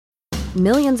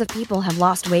Millions of people have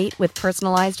lost weight with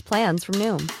personalized plans from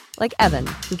Noom. Like Evan,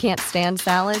 who can't stand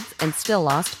salads and still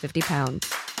lost 50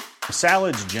 pounds.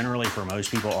 Salads generally for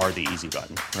most people are the easy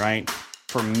button, right?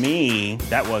 For me,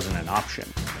 that wasn't an option.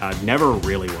 I never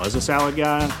really was a salad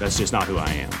guy. That's just not who I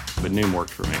am. But Noom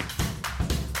worked for me.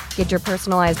 Get your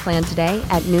personalized plan today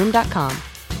at Noom.com.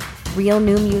 Real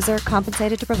Noom user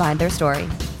compensated to provide their story.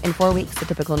 In 4 weeks, the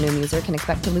typical Noom user can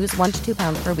expect to lose 1 to 2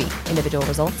 pounds per week. Individual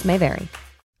results may vary.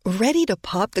 Ready to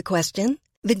pop the question?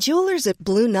 The jewelers at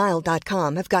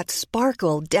BlueNile.com have got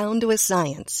sparkle down to a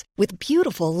science with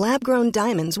beautiful lab-grown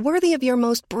diamonds worthy of your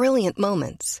most brilliant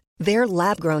moments. Their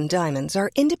lab-grown diamonds are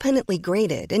independently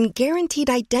graded and guaranteed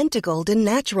identical to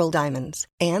natural diamonds,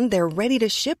 and they're ready to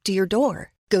ship to your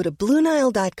door. Go to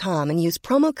BlueNile.com and use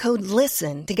promo code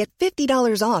LISTEN to get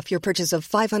 $50 off your purchase of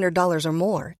 $500 or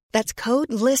more. That's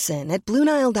code LISTEN at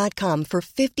BlueNile.com for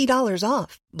 $50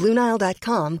 off.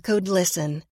 BlueNile.com, code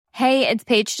LISTEN. Hey, it's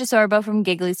Paige DeSorbo from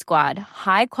Giggly Squad.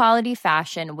 High quality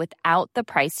fashion without the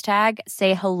price tag.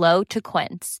 Say hello to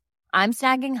Quince. I'm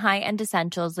snagging high-end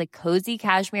essentials like cozy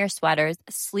cashmere sweaters,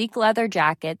 sleek leather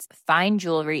jackets, fine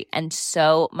jewelry, and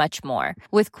so much more.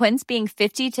 With Quince being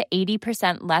 50 to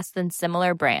 80% less than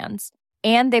similar brands.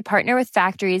 And they partner with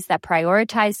factories that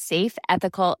prioritize safe,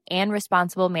 ethical, and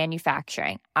responsible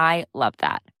manufacturing. I love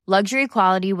that. Luxury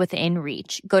quality within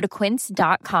reach. Go to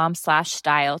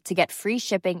quince.com/style to get free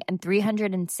shipping and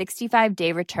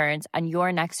 365-day returns on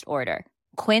your next order.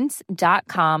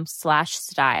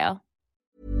 Quince.com/style.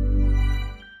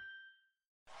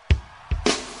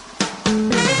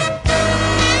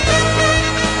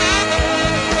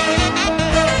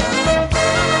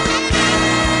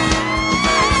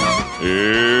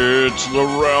 It's the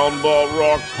Roundball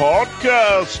Rock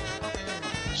Podcast,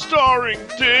 starring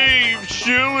Dave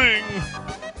Schilling,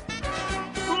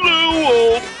 Lou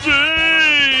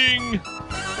Olding,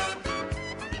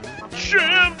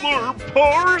 Chandler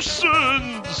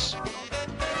Parsons,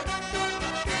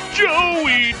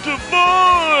 Joey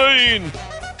Devine,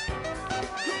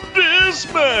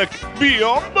 Bismack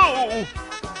Biombo,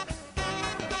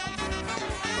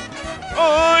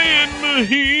 Ian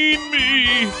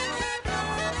Mahinmi,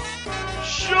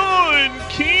 Sean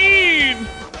Keane,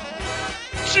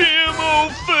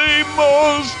 Timothy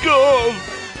Moskov,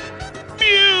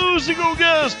 musical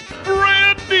guest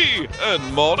Brandy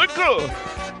and Monica,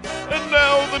 and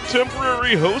now the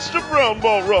temporary host of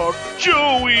Roundball Rock,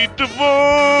 Joey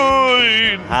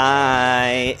Devine.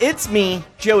 Hi, it's me,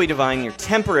 Joey Devine, your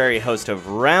temporary host of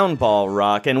Roundball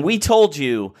Rock, and we told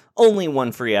you only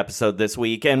one free episode this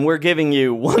week, and we're giving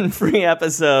you one free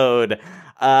episode.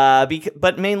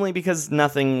 But mainly because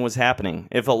nothing was happening.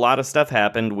 If a lot of stuff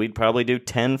happened, we'd probably do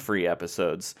 10 free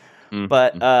episodes. Mm-hmm.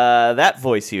 But that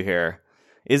voice you hear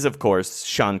is, of course,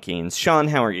 Sean Keenes. Sean,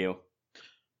 how are you?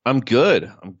 I'm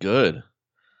good. I'm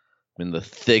in the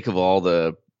thick of all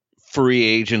the free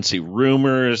agency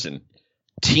rumors and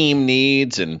team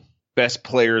needs and best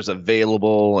players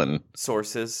available and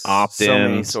sources. Opt-ins. So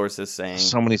many sources saying.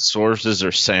 So many sources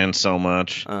are saying so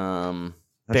much.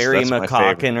 Barry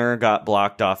McCockiner got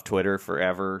blocked off Twitter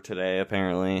forever today,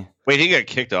 apparently. Wait, he got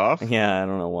kicked off? Yeah, I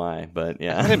don't know why, but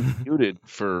yeah. I had him muted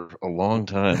for a long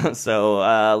time.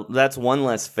 So that's one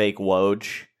less fake Woj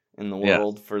in the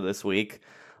world for this week.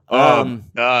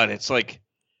 God, it's like,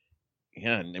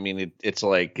 yeah, I mean, it's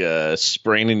like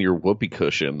spraining your whoopee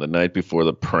cushion the night before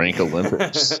the prank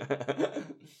Olympics.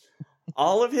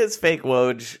 All of his fake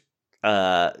Woj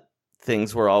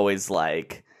things were always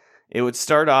like, it would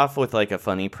start off with like a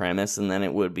funny premise, and then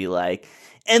it would be like,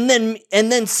 and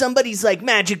then somebody's like,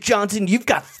 Magic Johnson, you've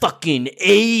got fucking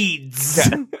AIDS.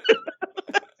 Yeah.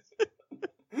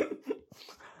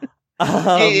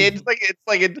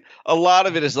 A lot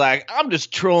of it is like, I'm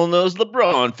just trolling those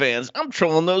LeBron fans. I'm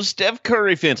trolling those Steph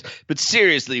Curry fans. But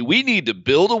seriously, we need to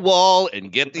build a wall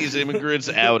and get these immigrants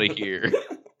out of here.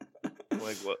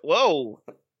 Like, what? Whoa.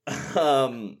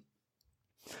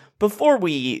 Before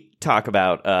we talk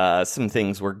about some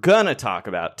things we're gonna talk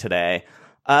about today,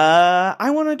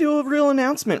 I want to do a real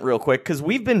announcement real quick, because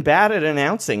we've been bad at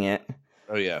announcing it.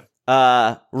 Oh, yeah.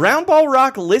 Roundball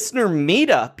Rock listener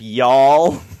meetup,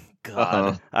 y'all.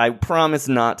 God, I promise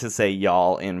not to say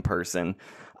y'all in person.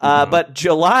 But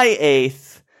July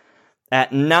 8th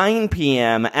at 9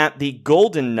 p.m. at the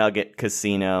Golden Nugget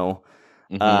Casino,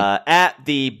 at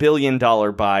the $1 Billion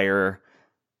Buyer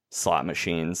slot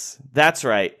machines. That's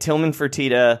right. Tillman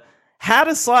Fertitta had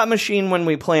a slot machine when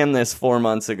we planned this 4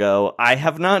 months ago. I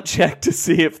have not checked to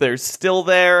see if they're still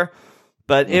there,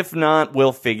 but if not,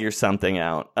 we'll figure something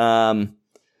out.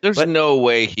 There's no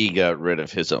way he got rid of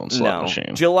his own slot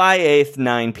machine. July 8th,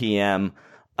 9 p.m.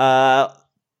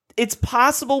 It's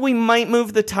possible we might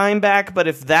move the time back, but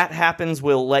if that happens,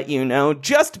 we'll let you know,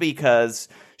 just because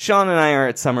Sean and I are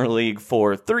at Summer League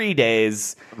for 3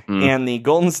 days, and the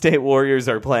Golden State Warriors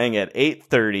are playing at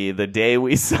 8:30 the day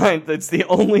we signed. That's the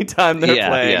only time they're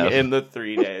playing in the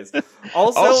 3 days.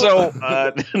 Also,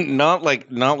 not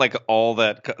like all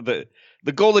that.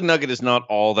 The Golden Nugget is not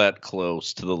all that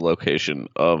close to the location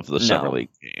of the Summer League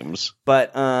games.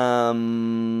 But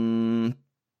we're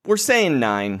saying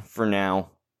 9 for now.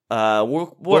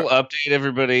 We'll update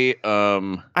everybody.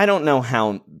 I don't know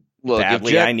how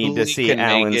badly I need to see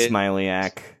Alan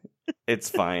Smilyak.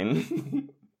 It's fine.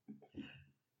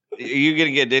 Do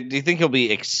you think he'll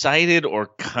be excited or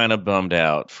kind of bummed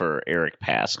out for Eric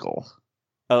Paschall?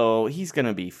 Oh, he's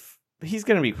gonna be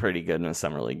pretty good in a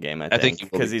Summer League game. I think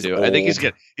because he's old. I think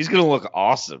he's gonna look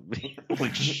awesome.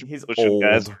 Like he's pushing old.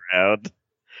 guys around.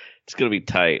 It's gonna be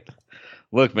tight.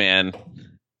 Look, man.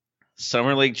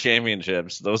 Summer League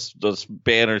championships, those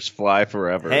banners fly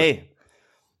forever. Hey,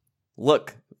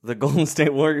 look, the Golden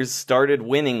State Warriors started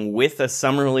winning with a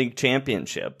Summer League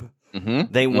championship.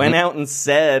 They went out and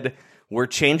said, we're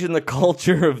changing the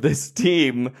culture of this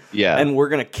team, and we're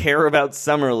going to care about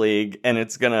Summer League, and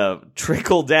it's going to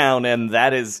trickle down, and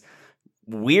that is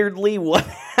weirdly what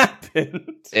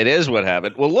happened. It is what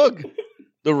happened. Well, look,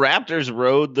 the Raptors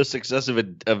rode the success of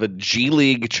a G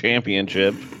League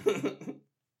championship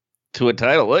to a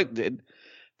title. Look,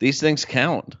 these things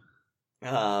count.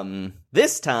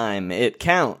 This time it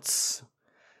counts.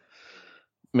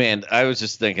 Man, I was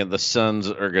just thinking the Suns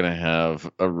are going to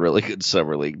have a really good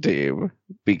Summer League team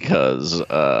because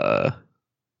they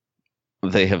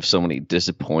have so many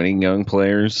disappointing young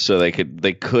players. So they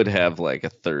could have like a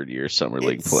third-year Summer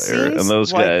League player, and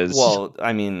those guys. Well,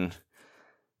 I mean,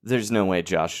 there's no way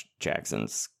Josh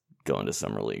Jackson's going to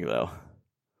Summer League though.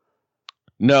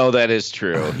 No, that is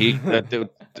true. He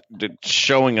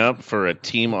showing up for a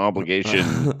team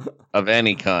obligation of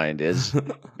any kind is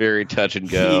very touch and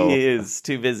go. He is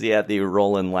too busy at the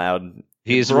Rolling Loud.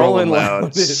 He's rolling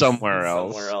loud somewhere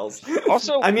else.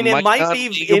 Also, I mean, it might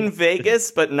be in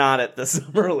Vegas, but not at the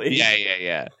Summer League.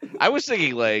 Yeah. I was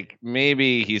thinking like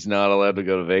maybe he's not allowed to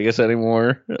go to Vegas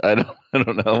anymore. I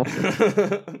don't know.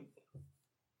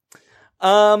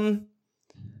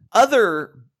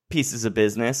 Other pieces of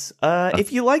business.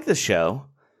 If you like the show,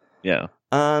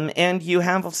 and you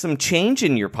have some change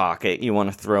in your pocket you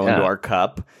want to throw into our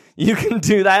cup, you can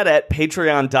do that at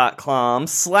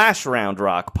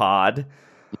patreon.com/roundrockpod.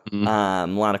 A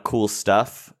lot of cool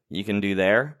stuff you can do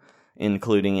there,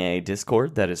 including a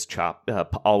Discord that is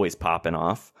always popping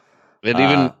off.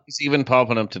 It's even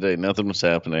popping up today. Nothing was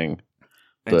happening.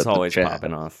 It's always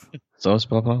popping off. It's always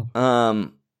popping off.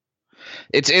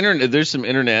 It's There's some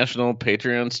international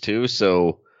Patreons too,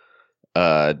 so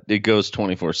it goes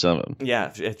 24/7.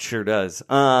 Yeah, it sure does.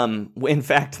 In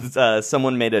fact,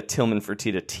 someone made a Tillman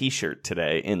Fertitta T-shirt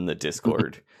today in the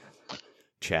Discord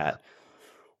chat,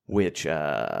 which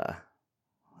who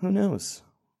knows?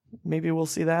 Maybe we'll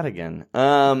see that again.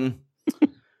 But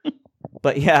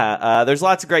yeah, there's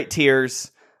lots of great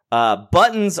tiers.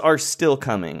 Buttons are still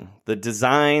coming. The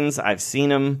designs, I've seen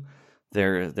them.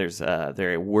 They're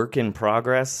a work in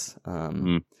progress.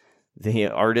 The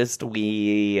artist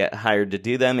we hired to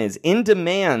do them is in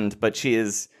demand, but she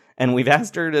is, and we've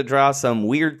asked her to draw some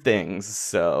weird things.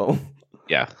 So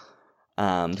yeah,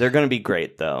 they're going to be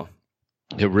great though.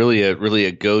 They're really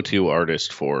a go-to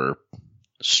artist for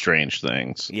strange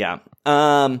things. Yeah.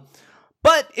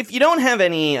 But if you don't have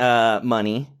any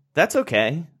money, that's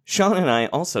okay. Sean and I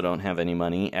also don't have any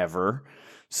money ever,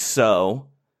 so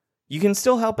you can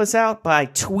still help us out by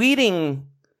tweeting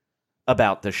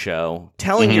about the show,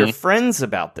 telling your friends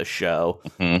about the show,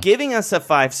 giving us a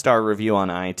 5-star review on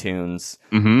iTunes,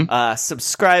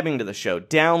 subscribing to the show,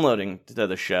 downloading to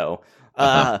the show,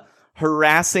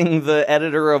 harassing the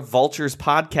editor of Vulture's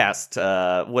podcast,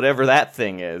 whatever that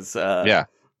thing is. The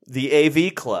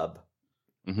AV Club.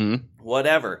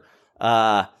 Whatever.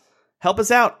 Help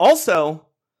us out. Also,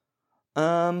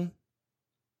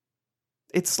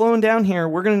 it's slowing down here.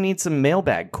 We're going to need some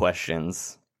mailbag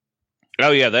questions.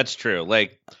 Oh, yeah, that's true.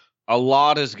 Like, a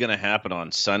lot is going to happen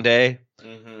on Sunday,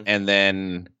 and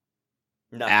then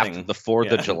after the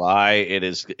 4th of July,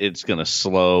 it's going to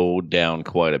slow down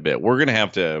quite a bit. We're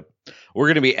going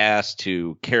to be asked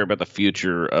to care about the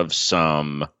future of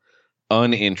some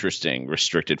uninteresting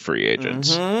restricted free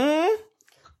agents.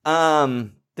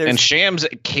 And Shams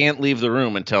can't leave the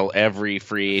room until every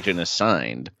free agent is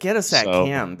signed. Get us that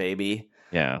Cam, baby.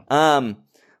 Yeah.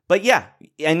 But yeah,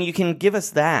 and you can give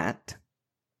us that.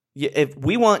 if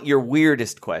we want your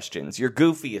weirdest questions, your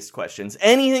goofiest questions,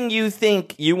 anything you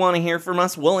think you want to hear from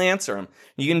us, we'll answer them.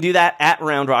 You can do that at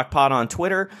Round Rock Pod on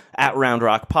Twitter, at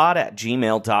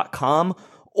roundrockpod@gmail.com,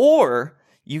 or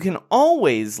you can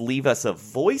always leave us a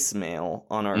voicemail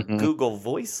on our Google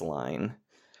Voice line.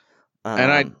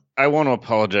 And I want to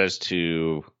apologize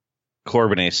to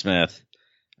Corbin A. Smith,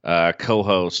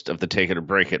 co-host of the Take It or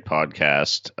Break It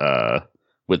podcast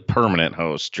with permanent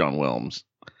host John Wilms.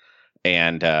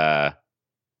 And I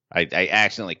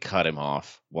accidentally cut him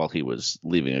off while he was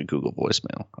leaving a Google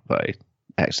voicemail by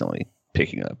accidentally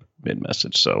picking up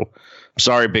mid-message. So,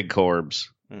 sorry, Big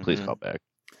Corbs. Please call back.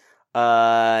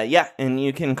 Yeah, and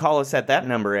you can call us at that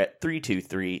number at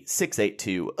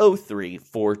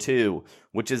 323-682-0342,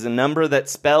 which is a number that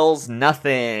spells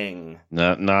nothing.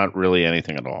 Not really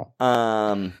anything at all.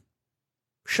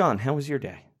 Sean, how was your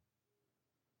day?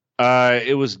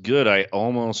 It was good. I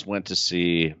almost went to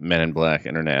see Men in Black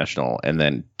International and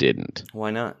then didn't.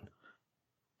 Why not?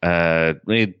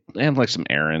 They had like some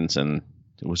errands, and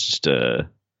it was just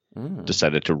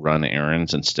decided to run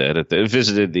errands instead. I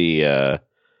visited the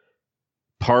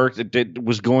park. It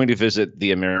was going to visit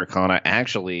the Americana.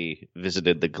 Actually,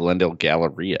 visited the Glendale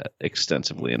Galleria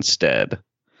extensively instead.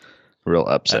 Real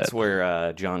upset. That's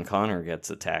where John Connor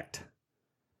gets attacked.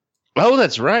 Oh,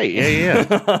 that's right. Yeah.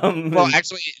 Well,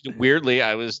 actually, weirdly,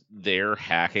 I was there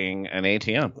hacking an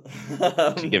ATM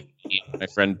to give my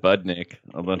friend Budnick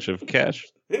a bunch of cash.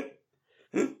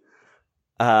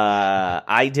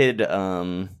 I did.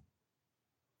 You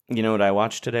know what I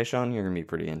watched today, Sean? You're gonna be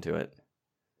pretty into it.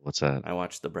 What's that? I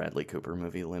watched the Bradley Cooper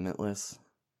movie Limitless.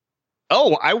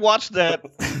 Oh, I watched that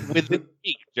within a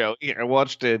week, Joey. I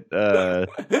watched it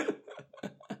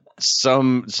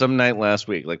some night last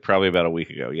week, like probably about a week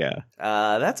ago. Yeah.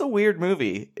 That's a weird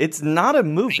movie. It's not a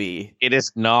movie. It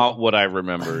is not what I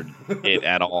remembered it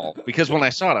at all. Because when I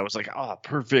saw it, I was like, oh,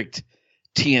 perfect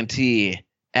TNT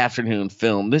afternoon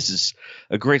film. This is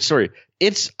a great story.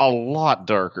 It's a lot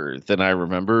darker than I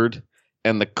remembered,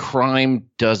 and the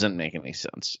crime doesn't make any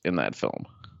sense in that film.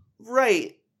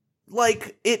 Right.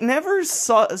 Like, it never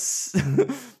saw...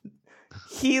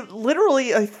 He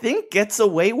literally, I think, gets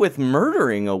away with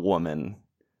murdering a woman.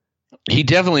 He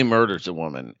definitely murders a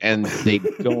woman, and they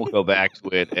don't go back to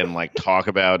it and like talk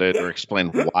about it or explain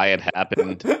why it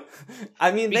happened.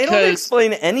 I mean, they don't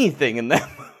explain anything in that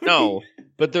movie. No,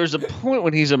 but there's a point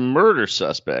when he's a murder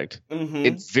suspect.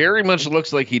 It very much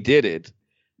looks like he did it,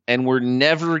 and we're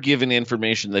never given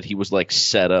information that he was like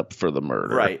set up for the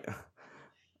murder. Right.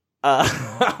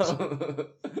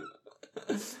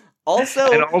 Also,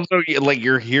 like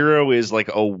your hero is like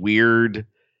a weird,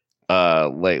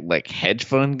 like hedge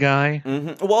fund guy.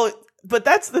 Well, but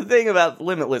that's the thing about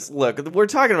Limitless. Look, we're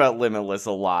talking about Limitless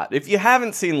a lot. If you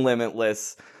haven't seen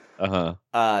Limitless,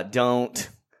 don't.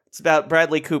 It's about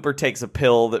Bradley Cooper takes a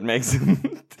pill that makes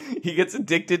him. He gets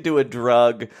addicted to a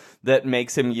drug that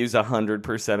makes him use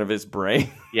 100% of his brain.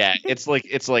 Yeah, it's like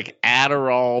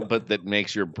Adderall, but that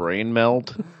makes your brain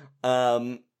melt.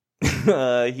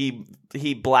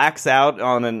 He blacks out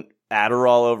on an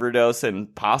Adderall overdose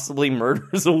and possibly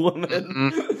murders a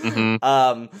woman.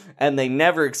 And they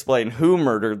never explain who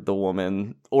murdered the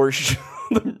woman or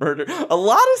the murder. A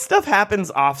lot of stuff happens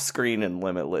off screen in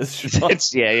Limitless.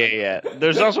 Yeah.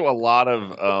 There's also a lot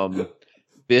of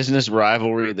business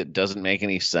rivalry that doesn't make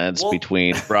any sense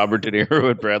between Robert De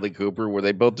Niro and Bradley Cooper, where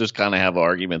they both just kind of have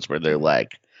arguments where they're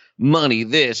like, money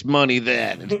this, money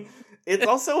that. It's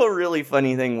also a really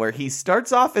funny thing where he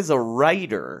starts off as a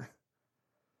writer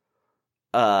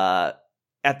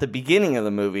at the beginning of the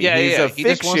movie. He's a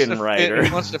fiction writer.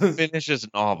 He wants to finish his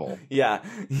novel. Yeah,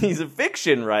 he's a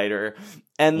fiction writer.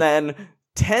 And then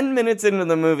 10 minutes into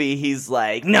the movie, he's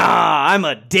like, nah, I'm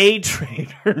a day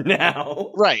trader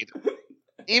now. Right.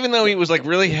 Even though he was like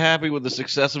really happy with the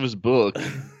success of his book.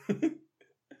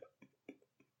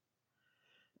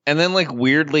 And then, like,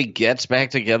 weirdly gets back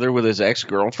together with his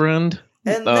ex-girlfriend.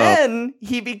 And then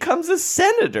he becomes a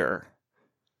senator.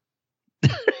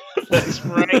 That's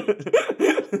right.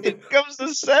 He becomes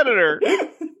a senator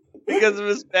because of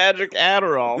his magic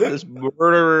Adderall. This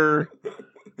murderer,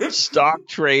 stock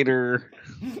trader.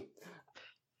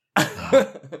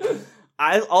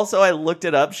 I looked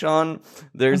it up, Sean.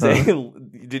 There's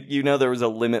did you know there was a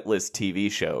Limitless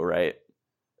TV show, right?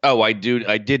 Oh, I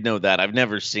did know that. I've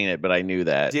never seen it, but I knew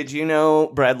that. Did you know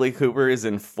Bradley Cooper is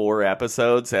in 4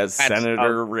 episodes as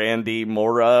Senator Randy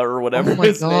Mora or whatever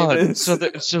his name is?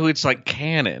 So it's like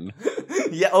canon.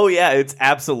 Yeah. Oh, yeah. It's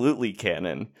absolutely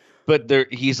canon. But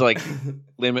he's like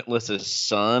Limitless's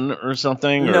son or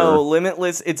something? No,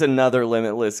 Limitless. It's another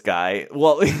Limitless guy.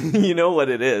 Well, you know what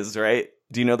it is, right?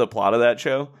 Do you know the plot of that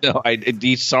show? No,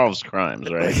 he solves crimes,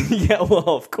 right? Yeah, well,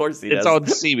 of course he does. It's on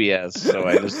CBS, so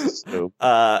I just assume.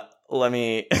 Let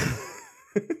me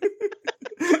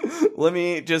let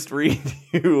me just read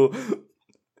you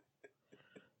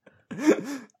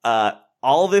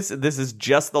all this is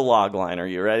just the log line. Are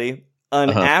you ready?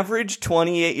 An average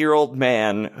 28-year-old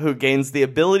man who gains the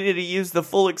ability to use the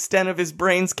full extent of his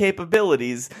brain's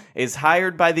capabilities is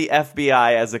hired by the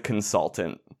FBI as a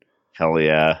consultant. Hell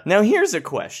yeah. Now here's a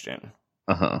question.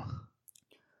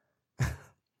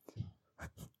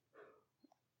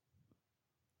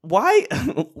 Why?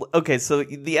 Okay, so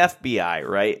the FBI,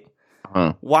 right?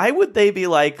 Why would they be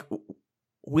like,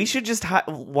 we should just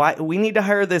we need to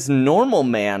hire this normal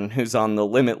man who's on the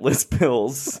limitless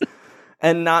pills,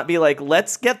 and not be like,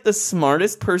 let's get the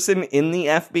smartest person in the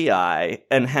FBI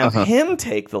and have him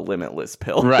take the limitless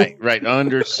pill. Right,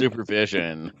 under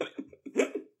supervision.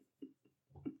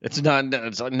 It's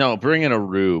like, no, bring in a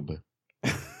rube.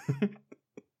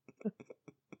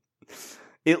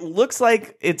 It looks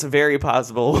like it's very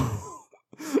possible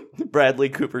Bradley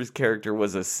Cooper's character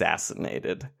was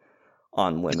assassinated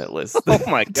on Limitless. Oh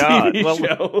my god! TV Well,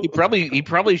 show. he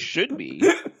probably should be.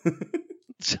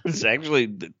 It's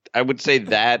actually, I would say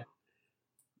that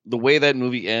the way that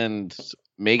movie ends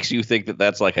makes you think that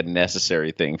that's like a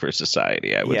necessary thing for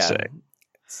society. I would say.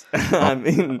 I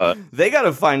mean, they got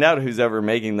to find out who's ever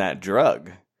making that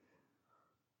drug.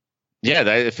 Yeah,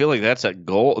 I feel like that's a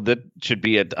goal that should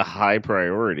be a high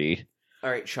priority.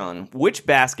 All right, Sean, which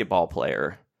basketball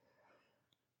player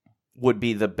would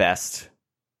be the best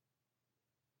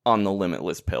on the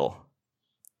limitless pill?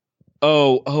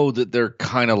 That they're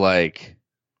kind of like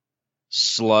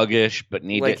sluggish, but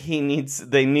need like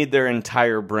they need their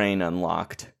entire brain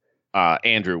unlocked.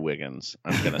 Andrew Wiggins,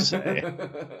 I'm gonna say.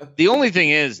 The only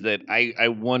thing is that I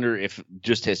wonder if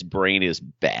just his brain is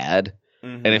bad,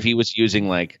 and if he was using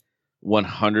like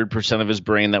 100% of his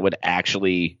brain, that would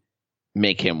actually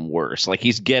make him worse. Like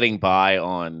he's getting by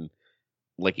on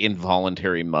like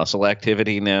involuntary muscle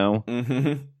activity now.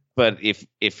 But if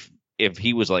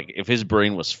he was like, if his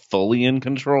brain was fully in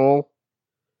control,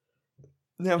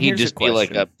 he'd just be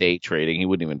like up day trading. He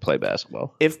wouldn't even play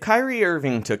basketball. If Kyrie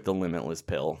Irving took the limitless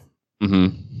pill,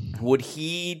 would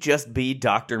he just be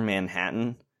Dr.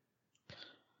 Manhattan?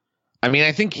 I mean,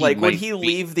 I think would he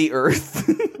leave the Earth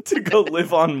to go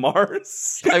live on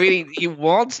Mars? I mean, he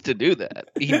wants to do that.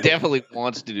 He definitely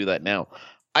wants to do that now.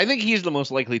 I think he's the most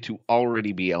likely to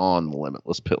already be on the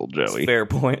limitless pill, Joey. Fair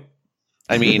point.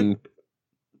 I mean,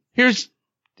 here's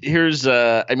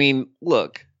I mean,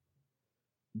 look,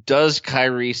 does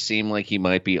Kyrie seem like he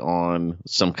might be on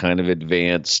some kind of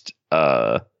advanced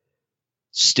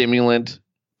stimulant,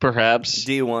 perhaps?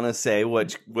 Do you want to say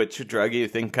which drug you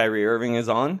think Kyrie Irving is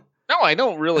on? No, I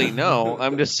don't really know.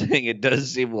 I'm just saying it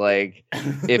does seem like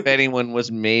if anyone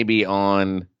was maybe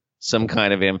on some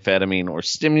kind of amphetamine or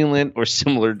stimulant or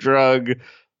similar drug,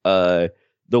 the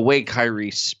way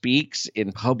Kyrie speaks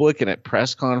in public and at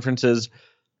press conferences,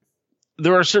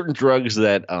 there are certain drugs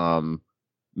that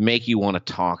make you want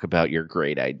to talk about your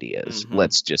great ideas,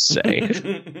 let's just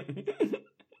say.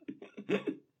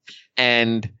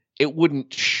 And it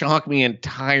wouldn't shock me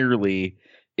entirely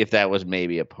if that was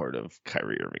maybe a part of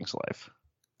Kyrie Irving's life.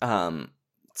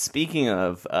 Speaking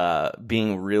of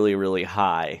being really, really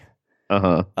high,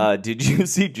 did you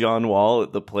see John Wall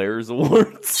at the Players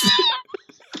Awards?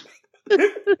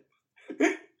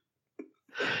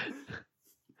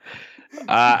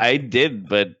 I did,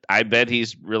 but I bet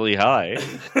he's really high.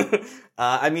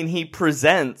 I mean, he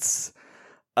presents,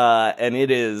 and it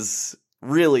is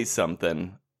really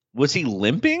something. Was he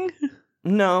limping?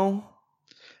 No.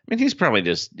 I mean, he's probably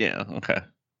just, okay.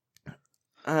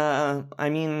 I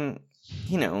mean,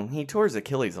 he tore his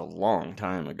Achilles a long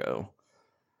time ago.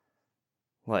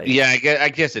 Like, yeah, I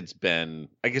guess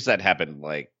that happened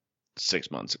like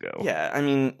 6 months ago. Yeah, I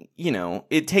mean,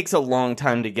 it takes a long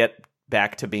time to get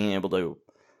back to being able to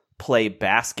play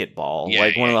basketball.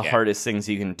 One of the hardest things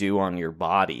you can do on your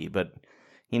body. But,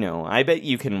 I bet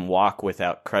you can walk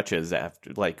without crutches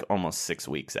after like almost 6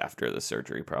 weeks after the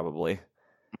surgery, probably.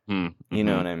 You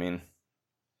know what I mean?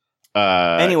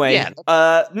 Anyway,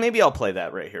 maybe I'll play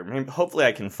that right here. Hopefully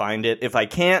I can find it. If I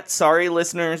can't, sorry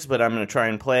listeners, but I'm going to try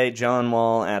and play John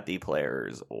Wall at the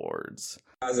Players Awards.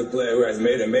 As a player who has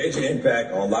made a major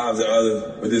impact on lives of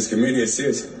others with this community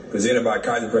assist presented by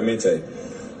Kaiser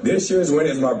Permanente. This year's winner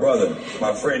is my brother,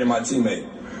 my friend, and my teammate.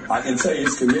 I can tell you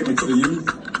his commitment to the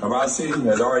youth of our city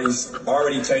has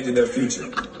already changed their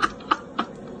future.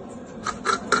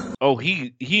 Oh,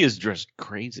 he is dressed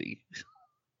crazy.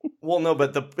 Well, no,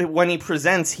 but when he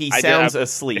presents, he sounds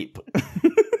asleep.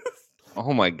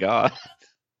 Oh my god!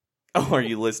 Oh, are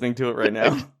you listening to it right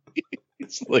now?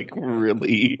 It's like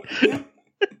really.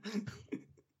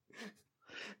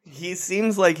 He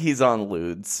seems like he's on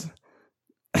lewds.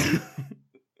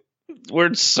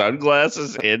 Wearing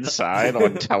sunglasses inside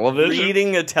on television.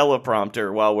 Reading a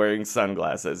teleprompter while wearing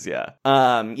sunglasses, yeah.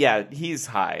 Yeah, he's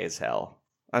high as hell.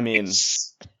 I mean,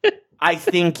 I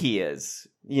think he is.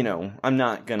 You know, I'm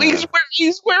not gonna...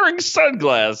 He's wearing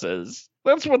sunglasses.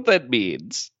 That's what that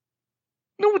means.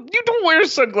 No, you don't wear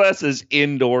sunglasses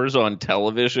indoors on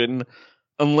television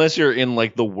unless you're in,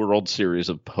 like, the World Series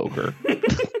of Poker.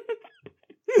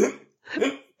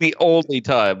 The only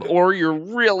time. Or you're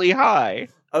really high.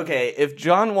 Okay, if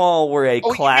John Wall were a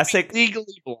classic...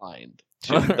 legally blind.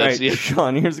 All right,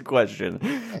 Sean, here's a question.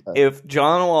 If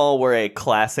John Wall were a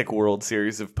classic World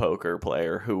Series of Poker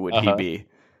player, who would he be?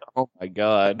 Oh, my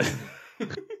God.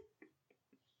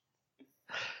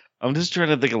 I'm just trying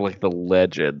to think of, like, the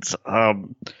legends.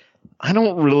 I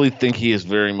don't really think he is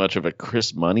very much of a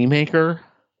Chris Moneymaker,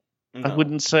 No. I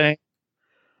wouldn't say.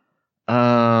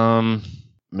 Man.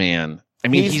 I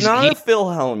mean, he's not a Phil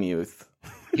Hellmuth.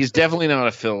 He's definitely not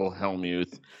a Phil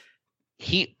Hellmuth.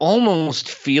 He almost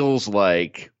feels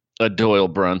like a Doyle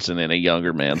Brunson in a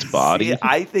younger man's body. See,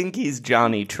 I think he's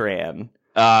Johnny Tran.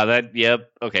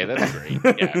 Yep. Okay, that's great.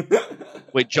 Yeah.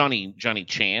 Wait, Johnny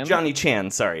Chan? Johnny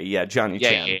Chan, sorry. Yeah, Johnny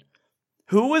Chan. Yeah.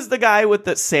 Who was the guy with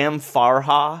the Sam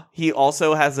Farha? He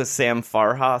also has a Sam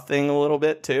Farha thing a little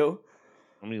bit, too.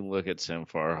 Let me look at Sam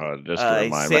Farha just to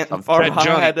remind myself. Farha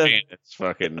Johnny had Chan, it's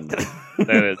fucking...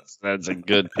 that's a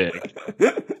good pick.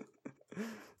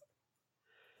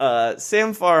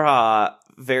 Sam Farha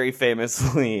very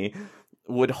famously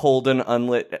would hold an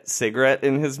unlit cigarette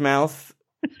in his mouth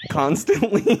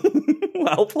constantly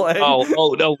while playing.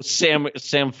 Oh no, Sam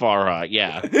Farha,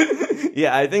 yeah.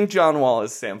 Yeah, I think John Wall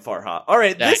is Sam Farha. All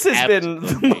right, this has been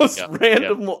the most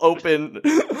random open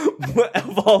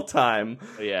of all time.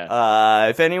 Yeah.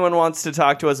 If anyone wants to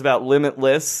talk to us about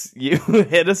Limitless, you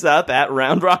hit us up at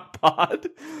Round Rock Pod.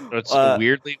 It's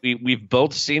weirdly, we've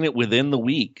both seen it within the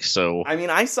week, so... I mean,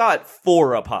 I saw it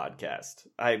for a podcast.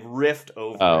 I riffed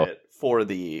over it for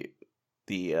the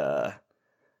Fraudcast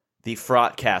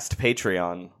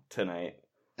Patreon tonight.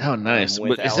 Oh, nice.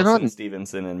 With Allison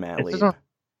Stevenson and Matt Lee.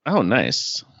 Oh,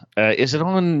 nice. Is it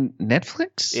on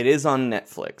Netflix? It is on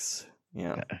Netflix.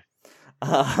 Yeah.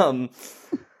 Okay.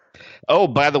 Oh,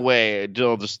 by the way,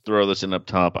 I'll just throw this in up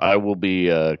top. I will be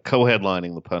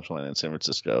co-headlining the Punchline in San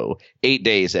Francisco 8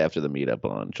 days after the meetup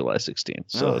on July 16th.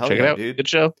 So check it out. Dude. Good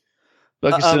show.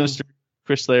 Bucky Sinister,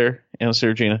 Chris Thayer, Anna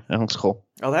Saragina, Alex Cole.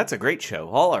 Oh, that's a great show.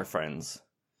 All our friends.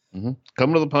 Mm-hmm.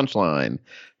 Come to the Punchline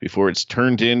before it's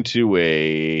turned into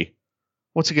a...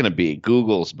 What's it going to be?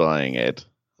 Google's buying it.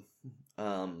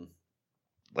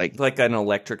 Like an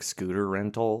electric scooter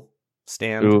rental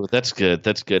stand. Ooh, that's good.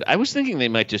 That's good. I was thinking they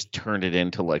might just turn it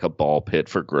into like a ball pit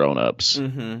for grown-ups.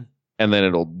 Mm-hmm. And then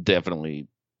it'll definitely,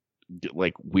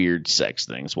 like, weird sex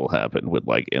things will happen with,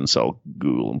 like, incel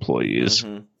Google employees.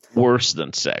 Mm-hmm. Worse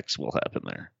than sex will happen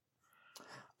there.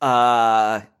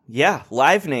 Yeah,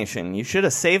 Live Nation. You should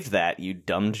have saved that, you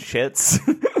dumb shits.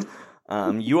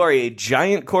 You are a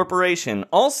giant corporation.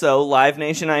 Also, Live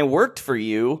Nation, I worked for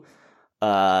you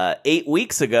 8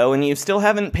 weeks ago, and you still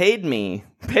haven't paid me.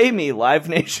 Pay me, Live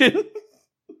Nation.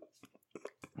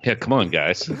 Yeah, come on,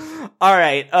 guys. All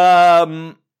right,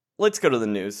 let's go to the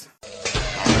news.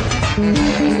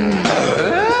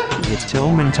 It's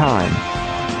Tillman time.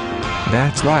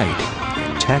 That's right.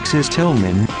 Texas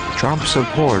Tillman, Trump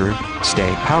supporter,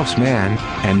 steakhouse man,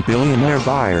 and billionaire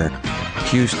buyer.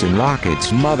 Houston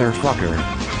Rockets motherfucker.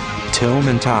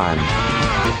 Tillman time.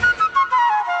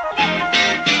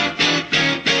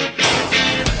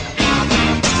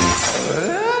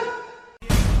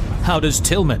 How does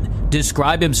Tillman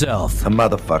describe himself? A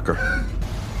motherfucker.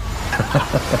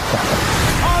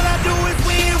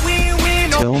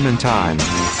 Tillman time.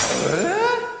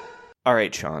 All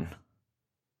right, Sean.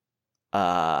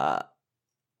 Our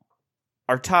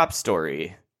top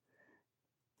story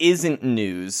isn't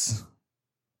news.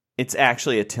 It's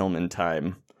actually a Tillman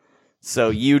time. So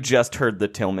you just heard the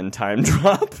Tillman time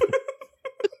drop.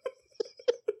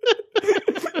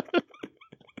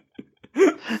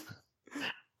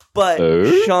 But,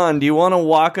 Sean, do you want to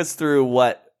walk us through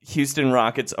what Houston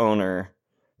Rockets owner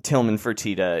Tillman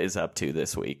Fertitta is up to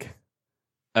this week?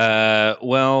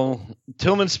 Well,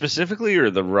 Tillman specifically or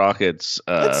the Rockets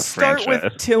Let's start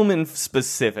franchise? with Tillman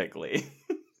specifically.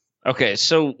 Okay,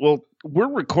 so, well, we're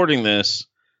recording this.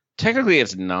 Technically,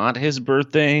 it's not his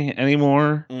birthday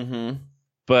anymore. Mm-hmm.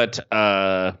 But,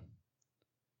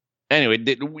 anyway,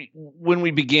 when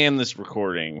we began this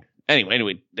recording...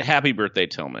 Anyway, happy birthday,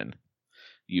 Tillman.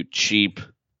 You cheap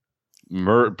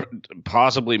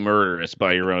possibly murderous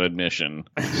by your own admission.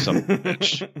 Some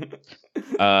bitch.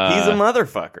 He's a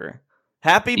motherfucker.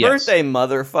 Happy birthday,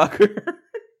 motherfucker.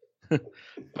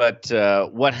 But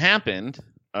what happened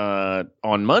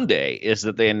on Monday is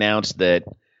that they announced that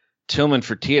Tillman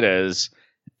Fertitta's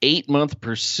 8-month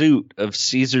pursuit of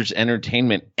Caesars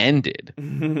Entertainment ended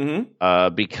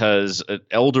because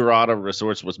El Dorado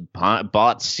Resorts was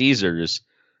bought Caesars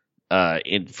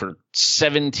for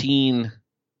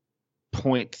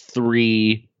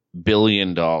 $17.3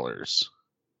 billion.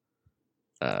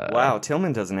 Wow,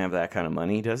 Tillman doesn't have that kind of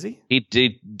money, does he? He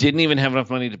didn't even have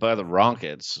enough money to buy the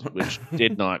Rockets, which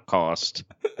did not cost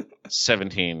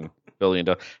 $17 billion.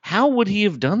 How would he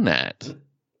have done that?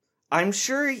 I'm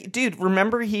sure, dude,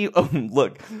 remember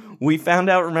look, we found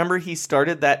out, remember he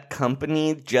started that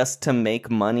company just to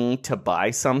make money to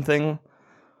buy something?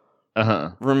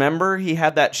 Uh-huh. Remember he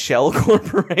had that shell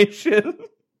corporation?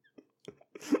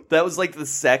 That was like the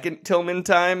second Tillman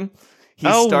time.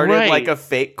 He started like a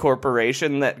fake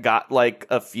corporation that got like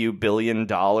a few $1 billion.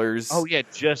 Oh yeah,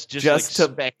 just like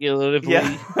speculatively.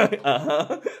 Yeah.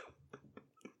 Uh-huh.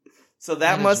 So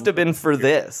that must have been for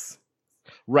this.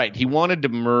 Right, he wanted to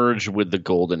merge with the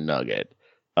Golden Nugget,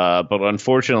 but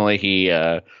unfortunately he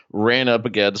ran up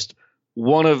against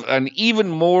an even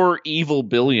more evil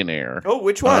billionaire. Oh,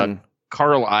 which one?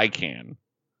 Carl Icahn.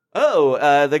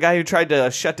 Oh, the guy who tried to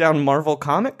shut down Marvel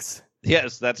Comics?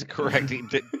 Yes, that's correct. He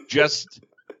just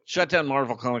shut down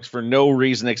Marvel Comics for no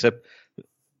reason except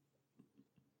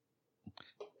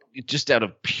just out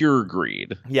of pure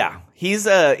greed. Yeah, he's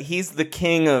the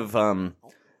king of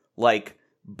like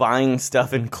buying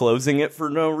stuff and closing it for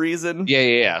no reason.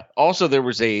 Yeah. Also, there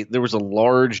was a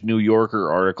large New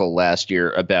Yorker article last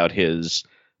year about his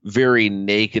very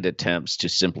naked attempts to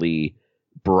simply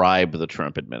bribe the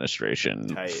Trump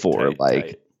administration for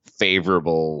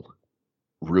favorable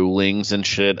rulings and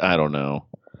shit. I don't know.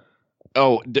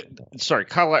 Oh, sorry.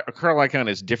 Carl Icahn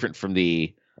is different from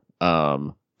the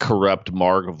corrupt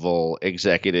Marvel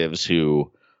executives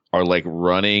who are like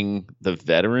running the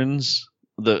veterans.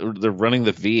 They're running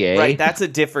the VA. Right, that's a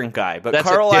different guy. But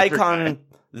Carl Icahn,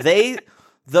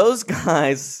 those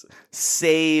guys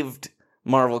saved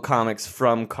Marvel Comics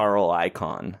from Carl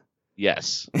Icahn.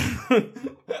 Yes.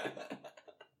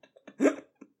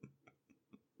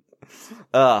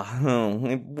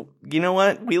 You know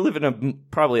what? We live in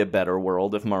probably a better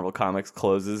world if Marvel Comics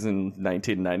closes in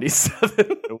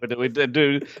 1997.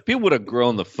 Dude, people would have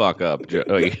grown the fuck up,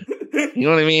 Joey. You know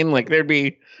what I mean? Like there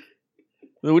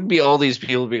would be all these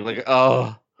people being like,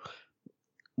 "Oh,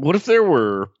 what if there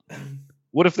were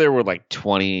like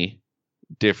 20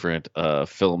 different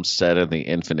films set in the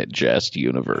Infinite Jest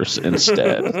universe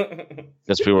instead?"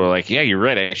 Because people were like, "Yeah, you're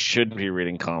right. I shouldn't be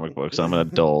reading comic books. I'm an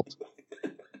adult.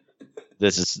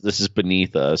 This is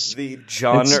beneath us." The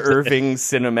John Irving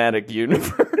cinematic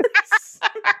universe.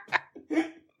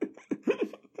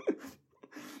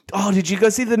 Oh, did you go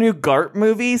see the new Gart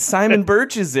movie? Simon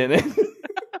Birch is in it.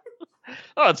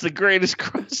 Oh, it's the greatest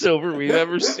crossover we've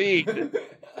ever seen.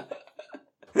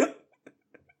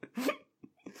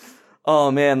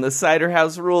 Oh man, the Cider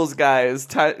House Rules guy is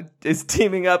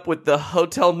teaming up with the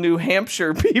Hotel New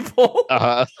Hampshire people.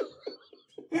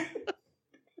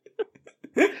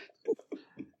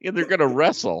 Yeah, they're gonna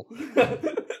wrestle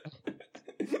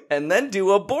and then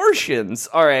do abortions.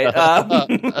 All right.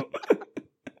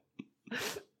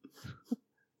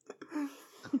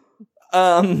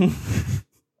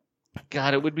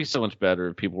 God, it would be so much better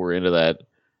if people were into that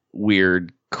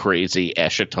weird, crazy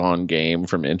Eschaton game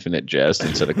from Infinite Jest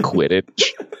instead of Quidditch.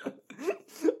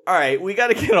 All right, we got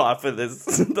to get off of this,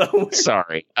 though.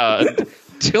 Sorry.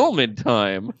 Tillman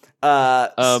time.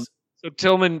 So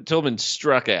Tillman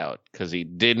struck out because he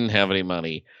didn't have any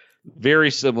money.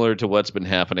 Very similar to what's been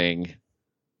happening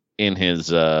in his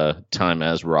time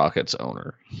as Rockets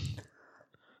owner.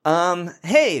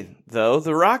 Hey, though,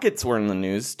 the Rockets were in the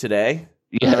news today.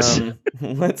 Yes.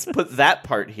 Let's put that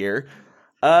part here.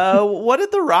 What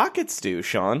did the Rockets do,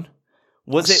 Sean?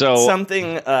 Was it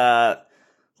something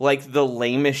like the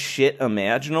lamest shit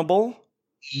imaginable?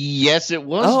 Yes, it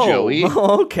was, Joey.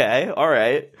 Okay, all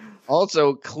right.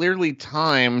 Also, clearly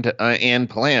timed and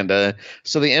planned.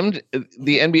 So the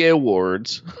NBA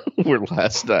awards were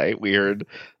last night. We heard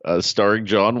starring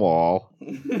John Wall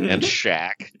and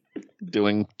Shaq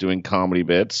doing comedy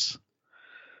bits.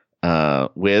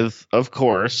 With, of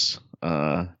course,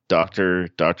 Dr.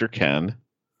 Ken,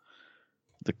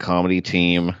 the comedy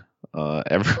team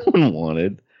everyone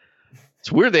wanted.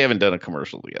 It's weird they haven't done a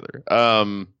commercial together.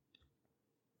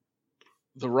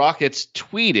 The Rockets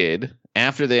tweeted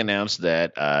after they announced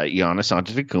that Giannis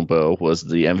Antetokounmpo was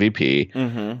the MVP.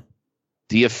 Mm-hmm.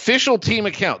 The official team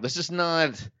account. This is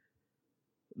not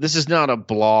a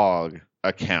blog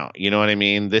account. You know what I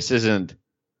mean? This isn't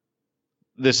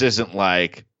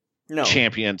like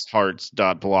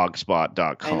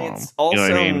championshearts.blogspot.com. And it's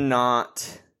also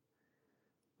not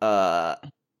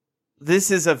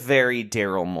this is a very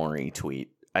Daryl Morey tweet,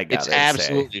 I gotta say. It's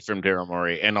absolutely from Daryl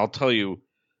Morey, and I'll tell you,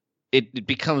 it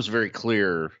becomes very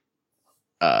clear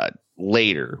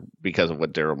later because of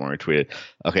what Daryl Morey tweeted.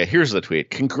 Okay, here's the tweet.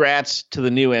 Congrats to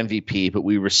the new MVP, but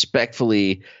we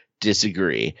respectfully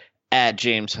disagree. At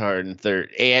James Harden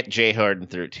at J Harden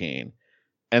 13.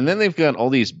 And then they've got all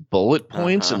these bullet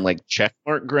points and like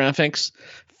checkmark graphics.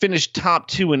 Finished top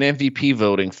 2 in MVP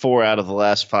voting 4 out of the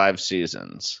last 5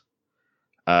 seasons.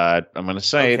 I'm going to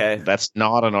say that's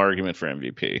not an argument for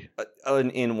MVP.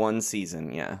 In one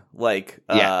season, yeah.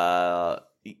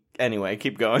 Anyway,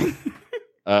 keep going.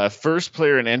 First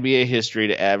player in NBA history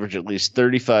to average at least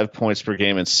 35 points per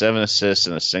game and 7 assists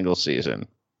in a single season.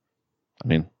 I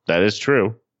mean, that is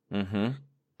true.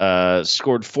 Mm-hmm.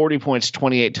 Scored 40 points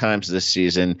 28 times this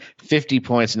season, 50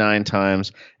 points 9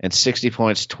 times, and 60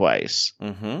 points twice.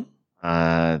 Mm-hmm.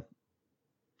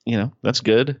 That's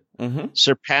good. Mm-hmm.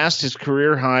 Surpassed his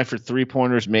career high for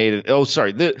 3-pointers made. Oh,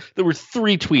 sorry. There were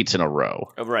 3 tweets in a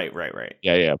row. Oh, right.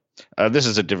 Yeah. This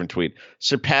is a different tweet.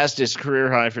 Surpassed his career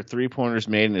high for 3-pointers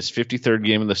made in his 53rd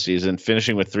game of the season,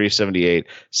 finishing with 378,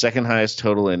 second highest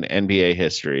total in NBA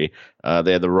history.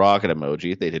 They had the rocket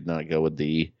emoji. They did not go with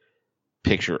the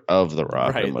picture of the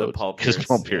rocket emoji. Because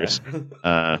Paul Pierce.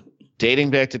 Yeah. Dating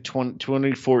back to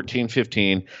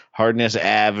 2014-15, Harden is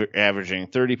averaging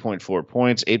 30.4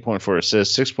 points, 8.4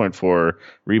 assists, 6.4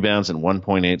 rebounds, and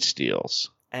 1.8 steals.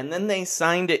 And then they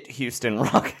signed it Houston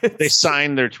Rockets. They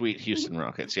signed their tweet Houston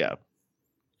Rockets, yeah.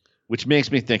 Which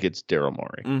makes me think it's Daryl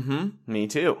Morey. Mm-hmm. Me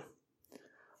too.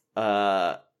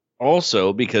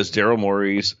 Also, because Daryl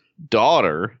Morey's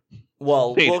daughter...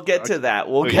 Well, we'll get to that.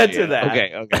 Okay.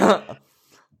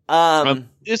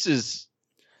 This is...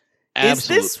 Is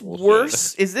this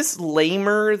worse? Is this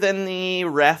lamer than the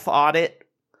ref audit?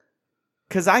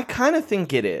 Because I kind of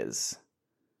think it is.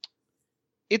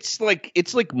 It's like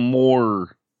shittier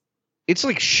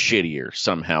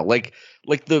somehow. Like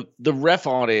the ref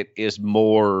audit is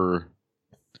more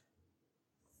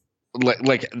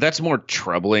like that's more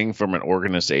troubling from an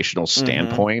organizational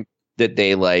standpoint that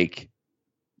they like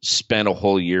spent a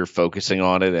whole year focusing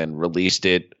on it and released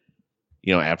it,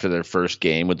 after their first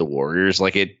game with the Warriors.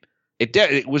 Like it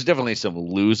was definitely some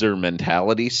loser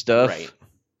mentality stuff. Right.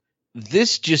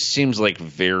 This just seems like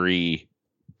very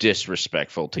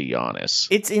disrespectful to Giannis.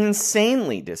 It's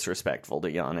insanely disrespectful to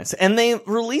Giannis. And they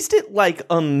released it like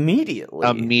immediately.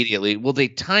 Immediately. Well, they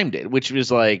timed it, which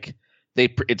was like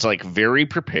it's like very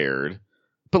prepared.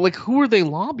 But like, who are they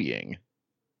lobbying?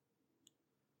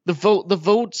 The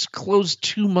votes closed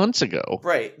 2 months ago.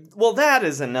 Right. Well, that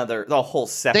is the whole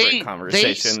separate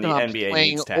conversation the NBA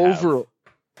needs to have.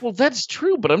 Well, that's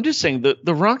true, but I'm just saying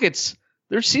the Rockets,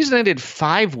 their season ended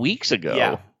 5 weeks ago.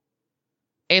 Yeah.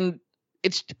 And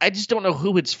I just don't know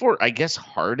who it's for. I guess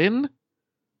Harden,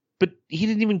 but he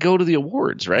didn't even go to the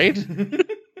awards, right? Did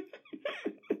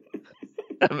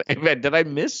I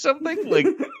miss something? Like,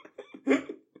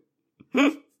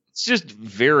 it's just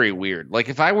very weird. Like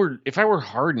if I were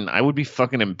Harden, I would be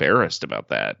fucking embarrassed about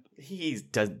that. He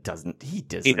doesn't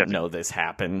know this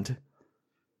happened.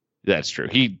 That's true.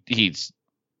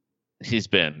 He's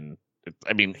been.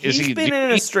 I mean, he's been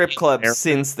in a strip club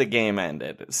since the game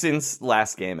ended. Since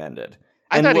last game ended,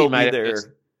 and we'll be there.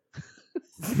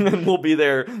 And we'll be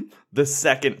there the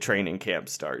second training camp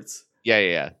starts.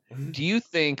 Yeah. Do you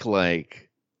think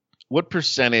what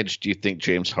percentage do you think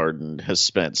James Harden has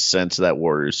spent since that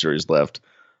Warriors series left,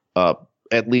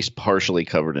 at least partially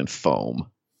covered in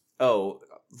foam? Oh,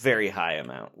 very high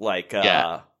amount.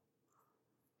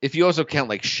 If you also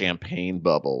count champagne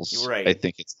bubbles, right. I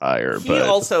think it's higher. He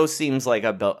also seems like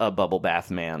a bubble bath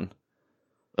man.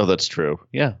 Oh, that's true.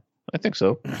 Yeah, I think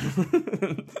so.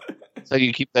 That's how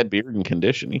you keep that beard in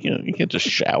condition. You can't just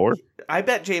shower. I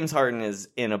bet James Harden is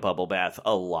in a bubble bath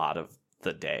a lot of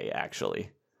the day, actually.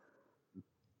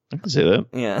 I can say that.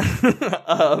 Yeah.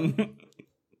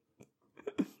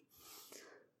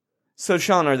 So,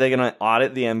 Sean, are they going to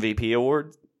audit the MVP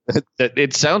award?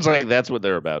 It sounds like that's what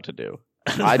they're about to do.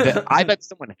 I bet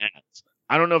someone has.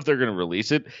 I don't know if they're going to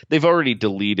release it. They've already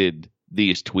deleted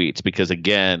these tweets because,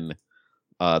 again,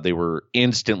 they were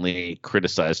instantly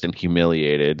criticized and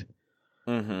humiliated,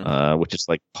 which is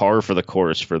like par for the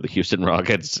course for the Houston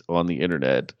Rockets on the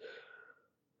internet.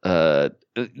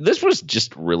 This was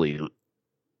just really...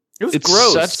 It was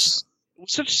gross.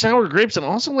 Such sour grapes, and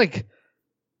also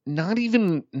not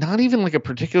even like a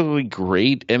particularly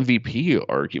great MVP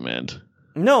argument.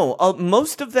 No,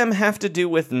 most of them have to do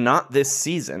with not this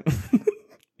season.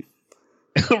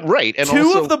 Right. And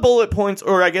two of the bullet points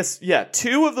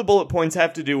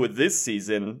have to do with this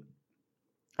season.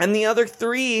 And the other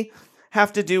 3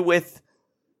 have to do with,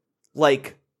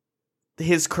 like,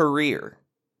 his career.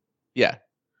 Yeah.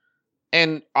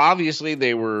 And obviously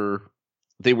they were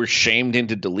shamed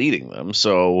into deleting them.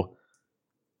 So,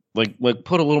 like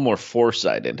put a little more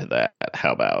foresight into that.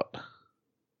 How about?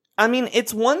 I mean,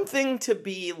 it's one thing to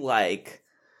be like,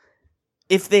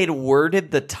 if they'd worded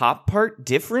the top part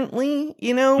differently,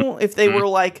 you know, if they were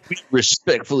like, we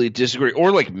respectfully disagree,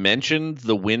 or like mentioned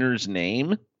the winner's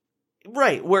name.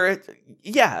 Right,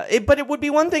 but it would be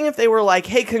one thing if they were like,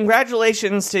 hey,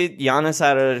 congratulations to Giannis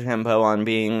Antetokounmpo on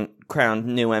being crowned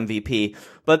new MVP,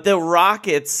 but the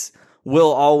Rockets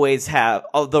will always have,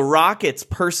 the Rockets'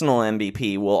 personal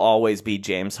MVP will always be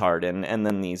James Harden, and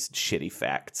then these shitty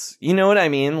facts. You know what I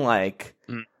mean? Like,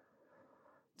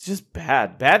 it's just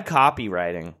bad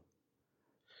copywriting.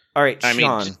 All right,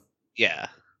 Sean. Yeah.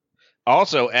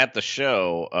 Also, at the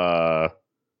show,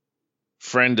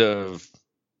 friend of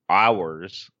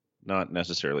ours, not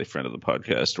necessarily friend of the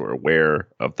podcast, we're aware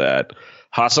of that,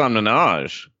 Hassan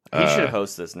Minhaj. He should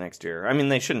host this next year. I mean,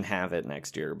 they shouldn't have it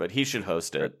next year, but he should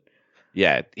host it.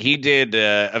 Yeah, he did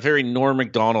a very Norm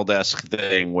Macdonald-esque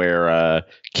thing where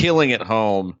killing at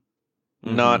home,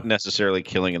 not necessarily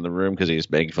killing in the room because he was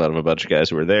making fun of a bunch of guys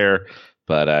who were there,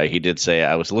 but he did say,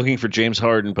 I was looking for James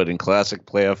Harden, but in classic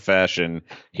playoff fashion,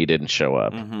 he didn't show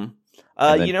up. Then,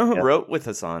 you know who wrote with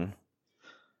us on?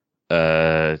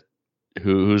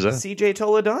 Who's that? CJ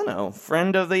Toledano,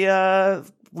 friend of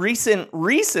the recent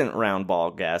round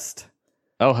ball guest.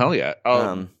 Oh, hell yeah.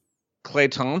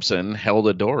 Klay Thompson held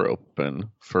a door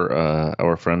open for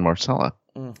our friend Marcella.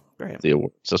 Great. The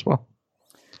awards as well.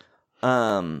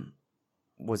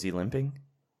 Was he limping?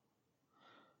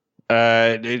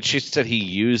 She said he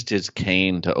used his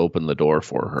cane to open the door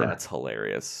for her. That's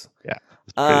hilarious. Yeah.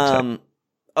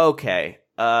 Okay.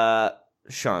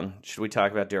 Sean, should we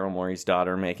talk about Daryl Morey's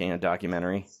daughter making a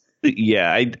documentary?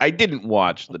 Yeah, I didn't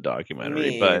watch the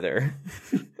documentary, Me either.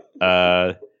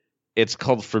 It's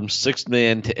called From Sixth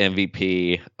Man to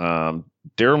MVP.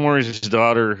 Daryl Morey's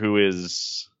daughter, who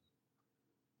is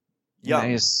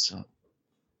young. Nice.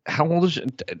 How old is she?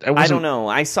 I don't know.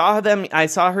 I saw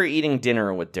her eating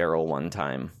dinner with Daryl one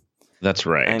time. That's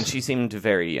right. And she seemed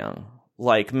very young.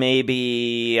 Like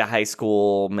maybe high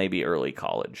school, maybe early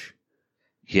college.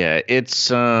 Yeah, it's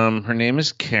her name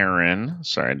is Karen.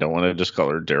 Sorry, I don't want to just call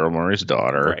her Daryl Morey's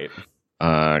daughter. Right.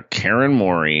 Karen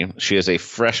Morey. She is a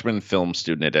freshman film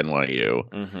student at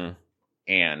NYU.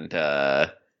 And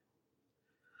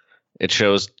it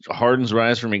shows Harden's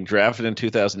rise from being drafted in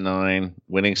 2009,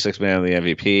 winning Sixth Man of the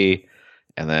MVP,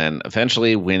 and then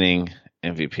eventually winning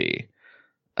MVP.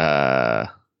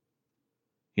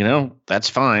 That's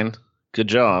fine. Good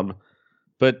job.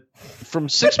 But from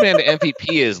Sixth Man to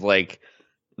MVP is like,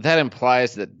 that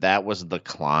implies that was the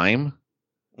climb.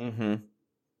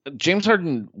 James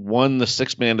Harden won the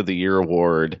Sixth Man of the Year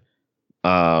award,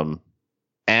 then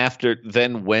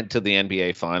went to the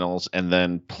NBA Finals and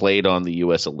then played on the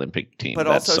U.S. Olympic team. But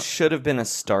also should have been a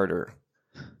starter.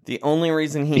 The only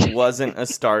reason he wasn't a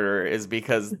starter is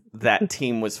because that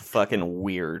team was fucking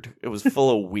weird. It was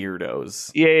full of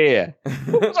weirdos. Yeah. It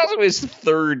was also his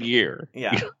third year.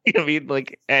 Yeah. I mean,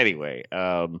 like, anyway,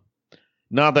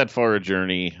 not that far a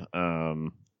journey.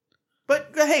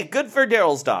 But hey, good for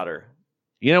Daryl's daughter.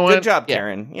 You know what? Good job,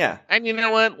 Karen. Yeah. And you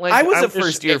know what? Like, I was a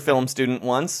first-year film student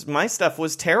once. My stuff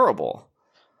was terrible.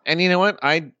 And you know what?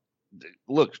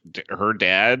 Her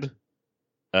dad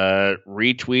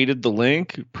retweeted the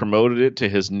link, promoted it to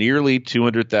his nearly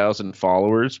 200,000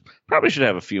 followers. Probably should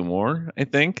have a few more, I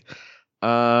think.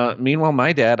 Meanwhile,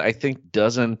 my dad, I think,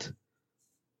 doesn't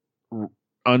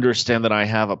understand that I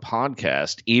have a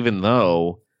podcast, even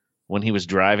though when he was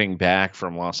driving back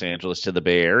from Los Angeles to the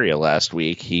Bay Area last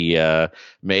week, he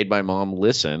made my mom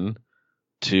listen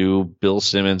to Bill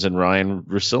Simmons and Ryan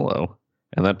Russillo.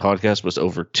 And that podcast was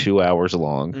over 2 hours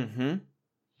long.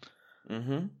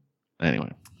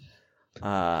 Anyway.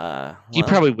 He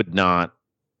probably would not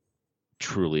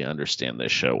truly understand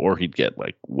this show, or he'd get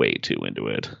like way too into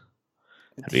it.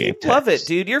 Love it,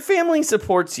 dude. Your family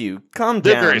supports you. Calm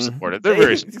down. They're very supportive. They're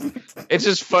very supportive. It's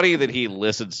just funny that he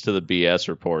listens to the BS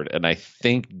report and I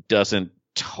think doesn't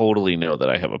totally know that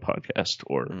I have a podcast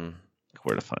or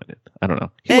where to find it. I don't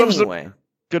know. Anyway.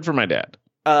 Good for my dad.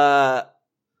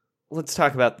 Let's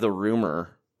talk about the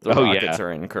rumor the Rockets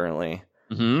are in currently.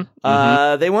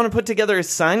 They want to put together a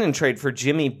sign and trade for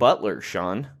Jimmy Butler,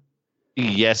 Sean.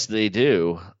 Yes, they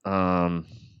do. Sean,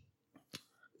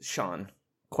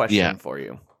 question for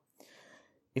you.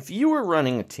 If you were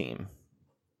running a team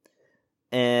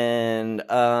and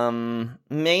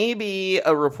maybe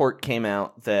a report came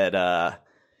out that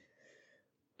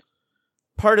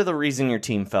part of the reason your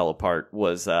team fell apart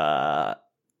was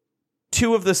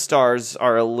two of the stars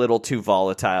are a little too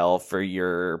volatile for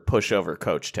your pushover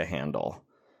coach to handle.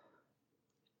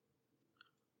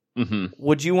 Mm-hmm.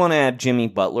 Would you want to add Jimmy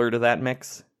Butler to that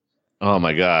mix? Oh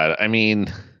my God. I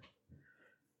mean,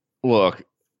 look,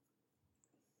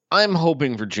 I'm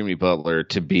hoping for Jimmy Butler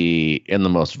to be in the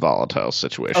most volatile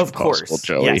situation possible,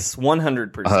 Joey. Yes,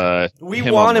 100%. We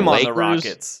him want on him the on the Lakers.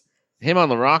 Rockets. Him on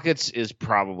the Rockets is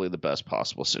probably the best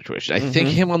possible situation. I think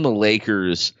him on the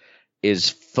Lakers is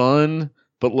fun,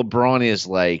 but LeBron is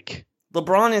like...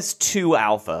 LeBron is too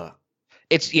alpha.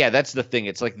 That's the thing.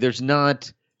 It's like there's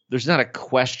not a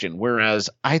question, whereas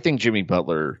I think Jimmy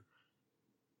Butler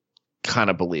kind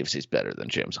of believes he's better than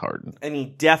James Harden. And he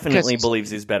definitely believes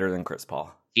he's better than Chris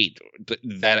Paul.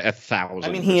 That 1,000%. I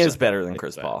mean, he is better than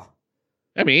Chris Paul.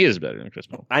 I mean, he is better than Chris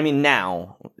Paul. I mean,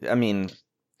 now. I mean...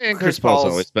 And Chris Paul's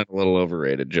always been a little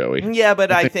overrated, Joey. Yeah,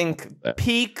 but I think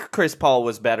peak Chris Paul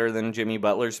was better than Jimmy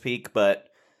Butler's peak, but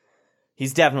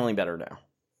he's definitely better now.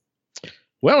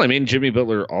 Well, I mean, Jimmy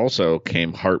Butler also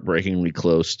came heartbreakingly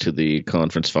close to the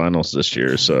conference finals this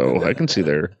year, so I can see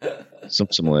there some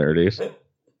similarities.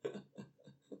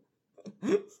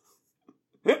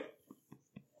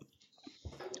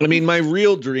 I mean, my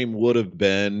real dream would have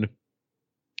been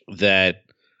that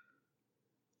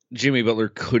Jimmy Butler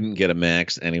couldn't get a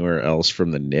max anywhere else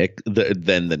from than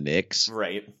the Knicks.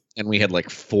 Right. And we had like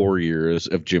 4 years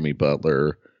of Jimmy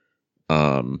Butler,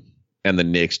 and the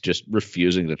Knicks just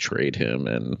refusing to trade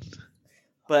him.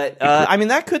 But, I mean,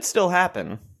 that could still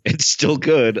happen. It's still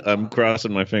good. I'm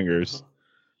crossing my fingers.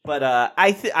 But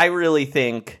I really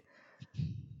think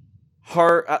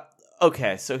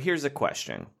okay, so here's a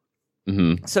question.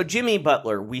 Mm-hmm. So Jimmy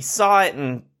Butler, we saw it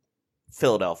in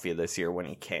Philadelphia this year when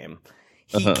he came.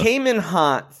 He came in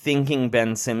hot thinking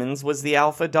Ben Simmons was the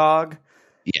alpha dog.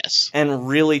 Yes. And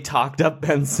really talked up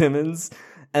Ben Simmons.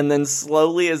 And then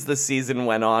slowly as the season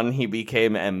went on, he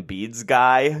became Embiid's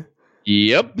guy.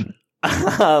 Yep.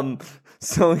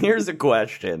 So here's a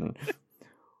question.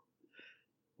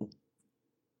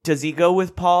 Does he go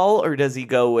with Paul or does he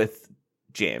go with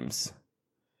James?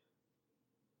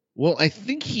 Well, I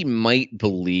think he might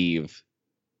believe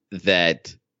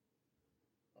that...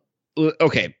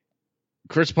 Okay.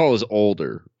 Chris Paul is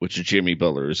older, which Jimmy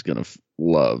Butler is going to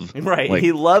love. Right. Like,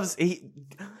 he loves...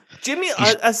 Jimmy.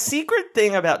 A secret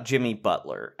thing about Jimmy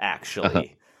Butler,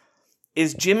 actually,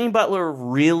 is Jimmy Butler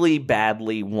really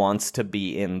badly wants to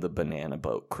be in the Banana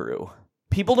Boat crew.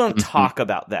 People don't talk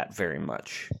about that very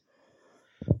much.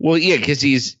 Well, yeah, because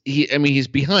he's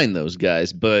behind those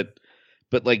guys, but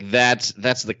like that's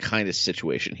the kind of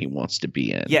situation he wants to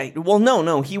be in. Yeah, well,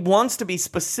 no, he wants to be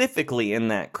specifically in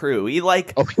that crew. He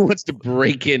wants to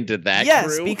break into that crew?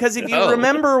 Yes, because if you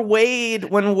remember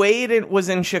when Wade was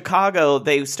in Chicago,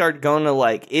 they started going to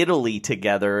like Italy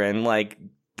together and like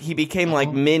he became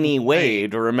like mini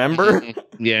Wade, remember?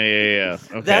 Yeah.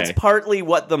 Okay. That's partly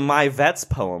what the My Vets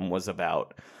poem was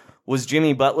about. Was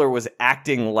Jimmy Butler was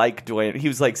acting like Dwayne. He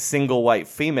was like single white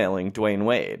femaling Dwayne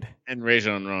Wade. And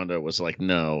Rajon Rondo was like,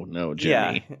 no,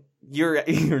 Jimmy. Yeah,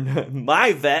 you're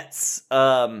My Vets.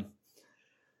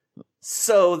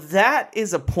 So that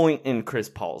is a point in Chris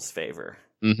Paul's favor.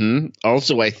 Mm-hmm.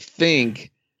 Also, I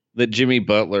think that Jimmy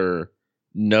Butler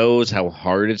knows how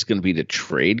hard it's going to be to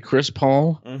trade Chris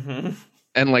Paul. Mm-hmm.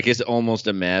 And like is almost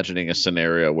imagining a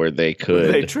scenario where they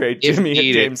could they trade Jimmy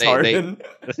and James Harden.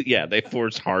 They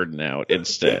force Harden out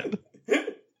instead.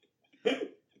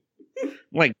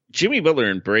 Like Jimmy Butler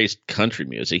embraced country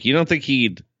music. You don't think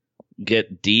he'd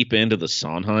get deep into the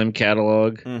Sondheim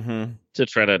catalog to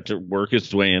try to work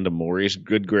his way into Maury's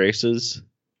good graces?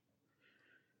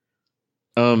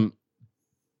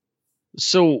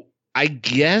 So I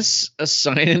guess a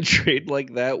sign and trade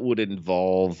like that would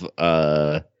involve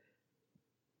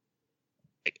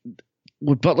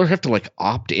would Butler have to like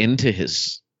opt into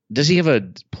his... Does he have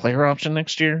a player option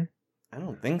next year? I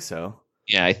don't think so.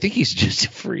 Yeah, I think he's just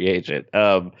a free agent.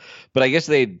 But I guess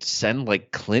they'd send like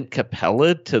Clint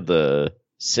Capella to the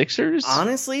Sixers?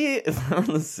 Honestly, if they're on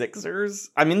the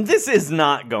Sixers, I mean, this is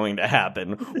not going to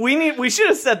happen. We should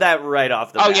have said that right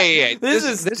off the bat. Yeah. This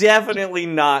is definitely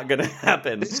not going to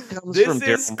happen. This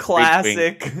is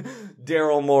classic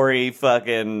Daryl Morey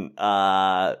fucking...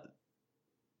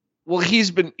 Well,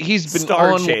 he's been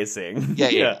star on chasing.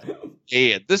 Yeah.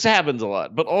 This happens a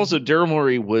lot, but also Daryl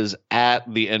Morey was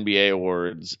at the NBA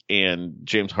awards and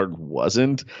James Harden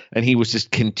wasn't, and he was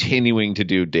just continuing to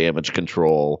do damage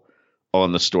control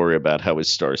on the story about how his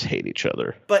stars hate each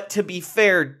other. But to be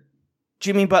fair,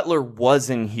 Jimmy Butler was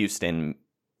in Houston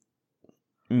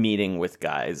meeting with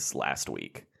guys last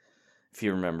week, if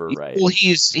you remember right. Well,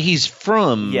 he's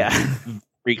from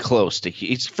very close to.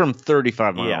 He's from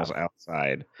 35 miles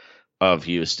outside of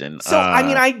Houston. So, I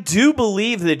mean, I do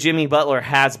believe that Jimmy Butler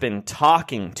has been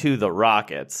talking to the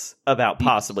Rockets about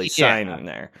possibly signing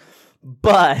there.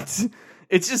 But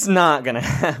it's just not going to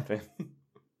happen.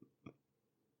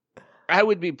 I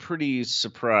would be pretty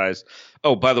surprised.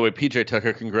 Oh, by the way, PJ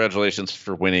Tucker, congratulations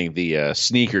for winning the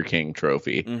Sneaker King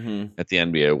trophy at the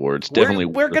NBA Awards. Definitely,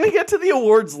 we're going to get to the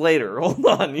awards later. Hold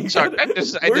on,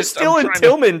 we're still in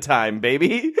Tillman time,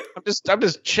 baby. I'm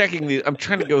just checking I'm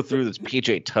trying to go through this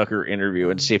PJ Tucker interview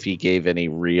and see if he gave any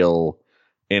real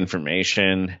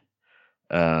information.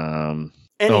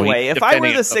 Anyway, if I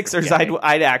were the Sixers,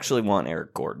 I'd actually want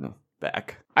Eric Gordon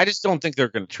back. I just don't think they're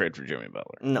going to trade for Jimmy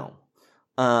Butler. No.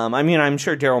 I mean, I'm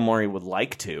sure Daryl Morey would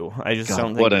like to. I just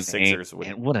don't think the Sixers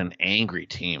would. What an angry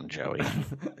team, Joey.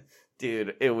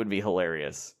 Dude, it would be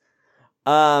hilarious.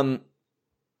 All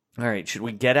right, should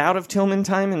we get out of Tillman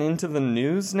time and into the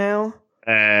news now?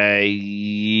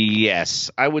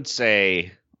 Yes. I would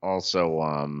say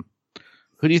also,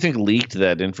 who do you think leaked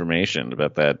that information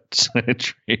about that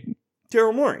trade?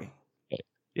 Daryl Morey.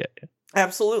 Yeah.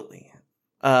 Absolutely.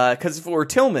 Because if it were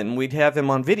Tillman, we'd have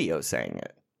him on video saying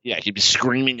it. Yeah, he'd be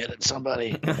screaming it at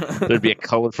somebody. There'd be a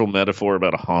colorful metaphor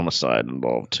about a homicide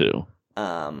involved, too.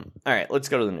 All right, let's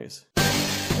go to the news.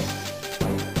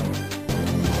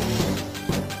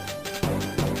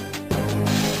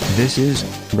 This is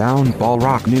Round Ball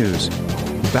Rock News.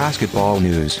 Basketball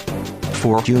news.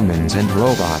 For humans and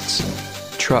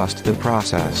robots. Trust the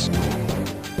process.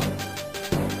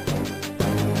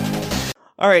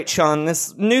 All right, Sean,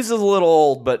 this news is a little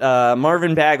old, but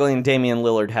Marvin Bagley and Damian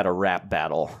Lillard had a rap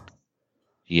battle.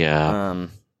 Yeah.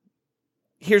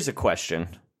 Here's a question.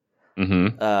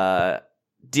 Mm-hmm.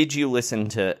 Did you listen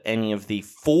to any of the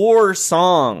 4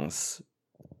 songs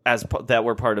that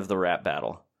were part of the rap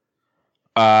battle?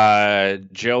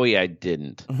 Joey, I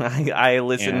didn't. I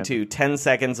listened to 10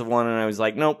 seconds of one, and I was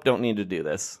like, nope, don't need to do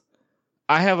this.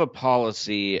 I have a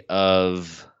policy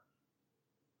of...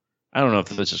 I don't know if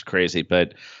this is crazy,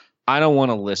 but I don't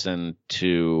want to listen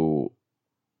to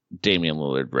Damian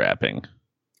Lillard rapping.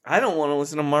 I don't want to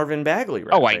listen to Marvin Bagley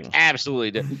rapping. Oh, I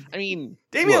absolutely do. I mean,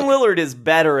 Damian Lillard is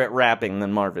better at rapping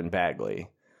than Marvin Bagley.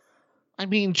 I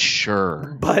mean,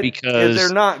 sure. But because they're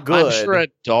not good. I'm sure a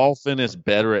dolphin is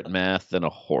better at math than a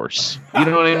horse. You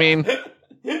know what I mean?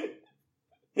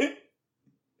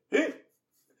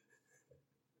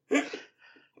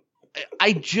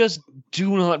 I just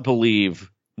do not believe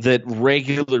that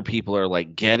regular people are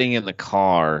like getting in the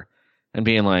car and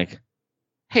being like,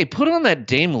 hey, put on that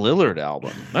Dame Lillard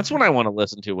album. That's what I want to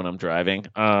listen to when I'm driving.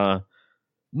 No,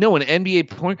 an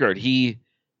NBA point guard.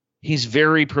 He's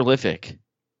very prolific.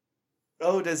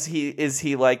 Oh, is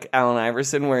he like Allen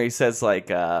Iverson where he says like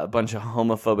a bunch of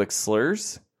homophobic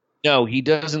slurs? No, he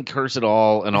doesn't curse at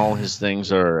all, and all his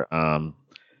things are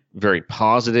very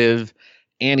positive.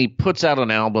 And he puts out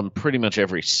an album pretty much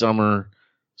every summer.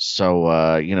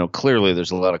 So, clearly there's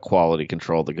a lot of quality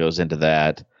control that goes into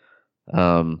that.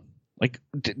 Do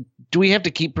we have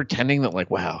to keep pretending that, like,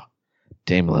 wow,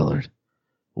 Dame Lillard,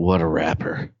 what a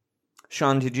rapper?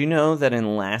 Sean, did you know that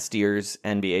in last year's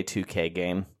NBA 2K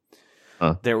game,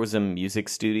 there was a music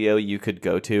studio you could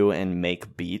go to and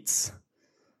make beats?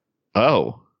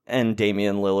 Oh. And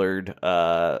Damian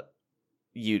Lillard,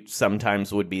 you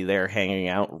sometimes would be there hanging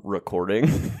out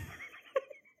recording.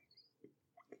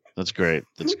 That's great.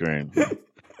 Dame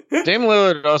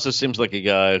Lillard also seems like a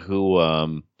guy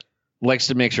who likes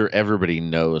to make sure everybody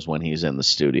knows when he's in the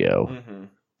studio. Mm-hmm.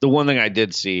 The one thing I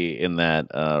did see in that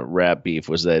rap beef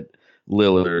was that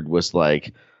Lillard was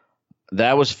like,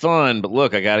 that was fun, but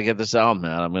look, I got to get this album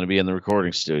out. I'm going to be in the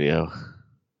recording studio.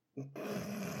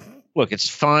 Look, it's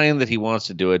fine that he wants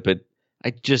to do it, but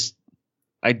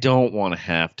I don't want to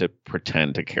have to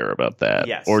pretend to care about that.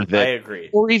 Yes, or that, I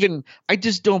agree. Or even, I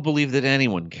just don't believe that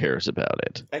anyone cares about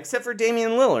it. Except for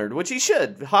Damian Lillard, which he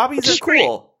should. Hobbies are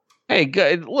cool. Hey,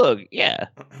 good. Look, yeah,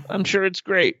 I'm sure it's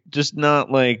great. Just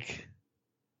not like...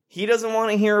 He doesn't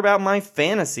want to hear about my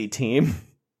fantasy team.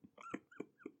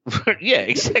 Yeah,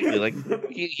 exactly. Like,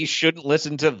 he shouldn't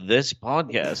listen to this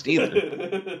podcast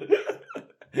either.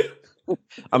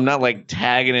 I'm not, like,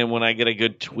 tagging him when I get a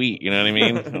good tweet, you know what I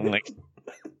mean? I'm like...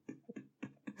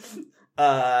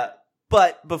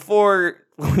 But before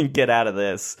we get out of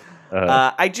this,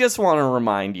 I just want to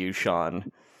remind you,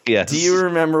 Sean. Yes. Do you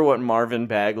remember what Marvin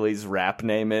Bagley's rap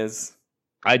name is?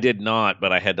 I did not,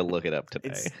 but I had to look it up today.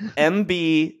 It's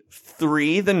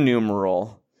MB3, the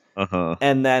numeral,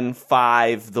 and then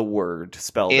 5, the word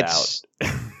spelled out.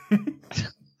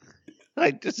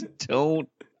 I just don't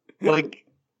like.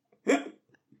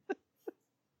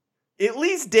 At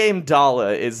least Dame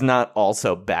Dalla is not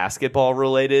also basketball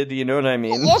related. You know what I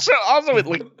mean? Also,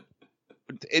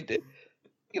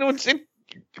 it's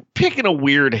picking a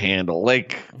weird handle.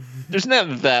 Like, there's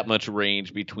not that much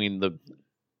range between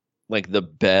the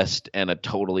best and a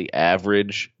totally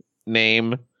average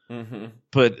name.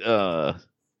 But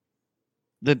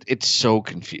that it's so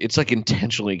confusing. It's like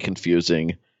intentionally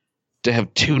confusing to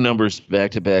have two numbers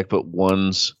back to back, but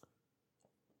one's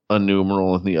a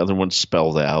numeral and the other one's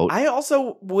spelled out. I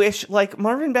also wish, like,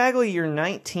 Marvin Bagley, you're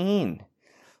 19.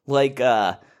 Like,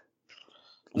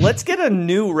 let's get a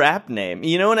new rap name.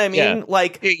 You know what I mean? Yeah.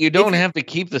 Like, you don't have to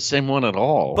keep the same one at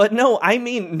all. But no, I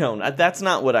mean, no, that's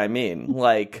not what I mean.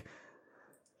 Like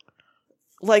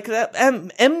that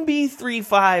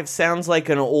MB35 sounds like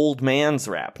an old man's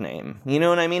rap name. You know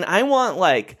what I mean? I want,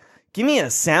 like, give me a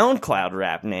SoundCloud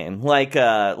rap name, like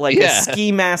a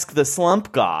Ski Mask the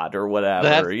Slump God or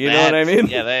whatever. You know what I mean?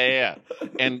 Yeah.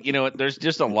 And you know what? There's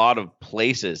just a lot of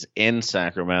places in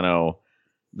Sacramento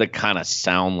that kind of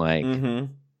sound like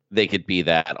they could be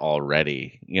that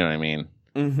already. You know what I mean?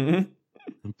 Mm-hmm.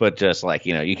 But just like,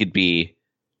 you know, you could be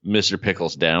Mr.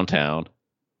 Pickles Downtown.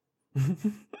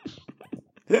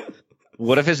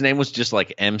 What if his name was just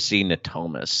like MC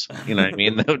Natomas? You know what I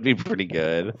mean? That would be pretty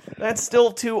good. That's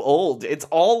still too old. It's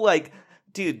all like,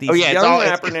 dude, these young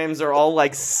rapper names are all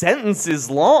like sentences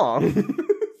long.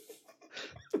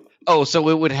 So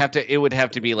it would have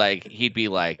to be like, he'd be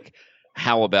like,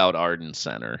 how about Arden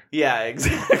Center? Yeah,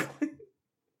 exactly.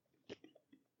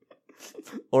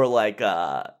 Or like,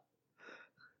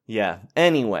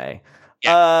 anyway.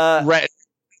 Yeah,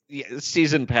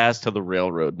 season pass to the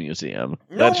Railroad Museum.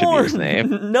 That should be his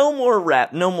name. No more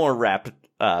rap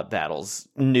battles.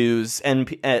 News,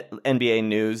 NBA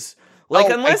news.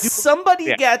 Like, unless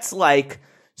somebody gets, like,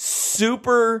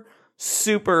 super,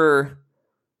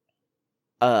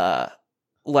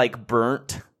 like,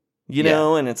 burnt, you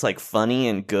know, and it's, like, funny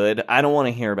and good. I don't want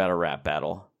to hear about a rap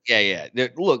battle. Yeah.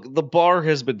 Look, the bar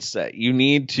has been set. You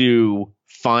need to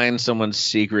find someone's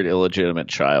secret illegitimate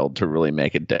child to really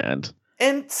make a dent.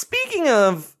 And speaking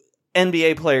of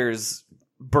NBA players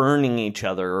burning each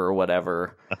other or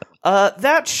whatever,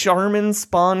 that Charmin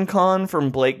Spawn Con from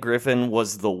Blake Griffin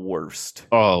was the worst.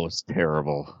 Oh, it was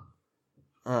terrible.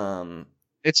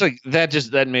 It's like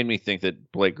that made me think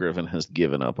that Blake Griffin has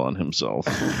given up on himself.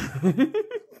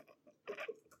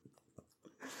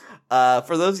 For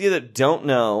those of you that don't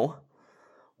know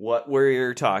what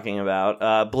we're talking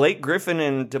about, Blake Griffin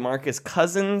and DeMarcus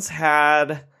Cousins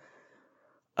had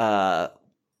we're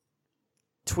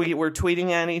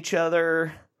tweeting at each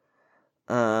other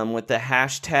with the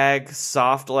hashtag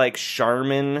soft like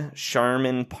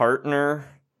Charmin partner.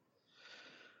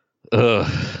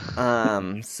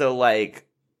 Ugh. So like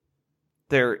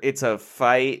it's a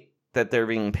fight that they're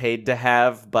being paid to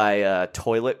have by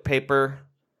toilet paper.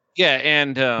 Yeah,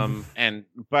 and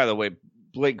by the way,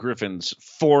 Blake Griffin's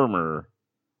former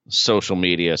social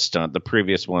media stunt, the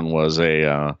previous one was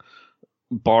a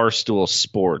Barstool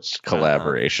Sports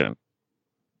collaboration.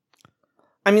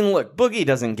 I mean, look, Boogie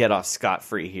doesn't get off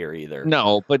scot-free here either.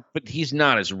 No, but he's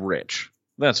not as rich.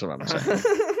 That's what I'm saying.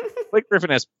 Blake Griffin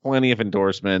has plenty of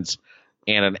endorsements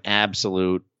and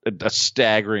a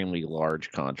staggeringly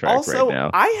large contract also, right now.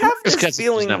 I have this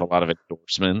feeling he doesn't have a lot of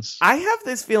endorsements. I have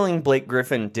this feeling Blake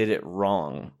Griffin did it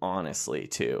wrong, honestly,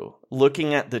 too.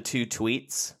 Looking at the two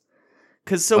tweets.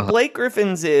 Because Blake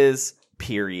Griffin's is,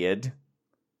 period,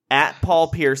 at Paul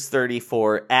Pierce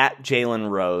 34, at Jalen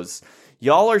Rose.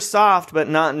 Y'all are soft, but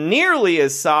not nearly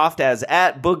as soft as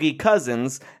at Boogie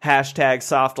Cousins, hashtag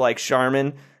soft like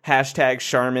Charmin, hashtag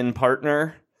Charmin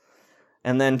partner.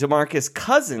 And then DeMarcus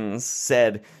Cousins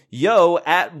said, yo,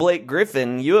 at Blake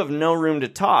Griffin, you have no room to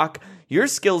talk. Your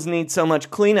skills need so much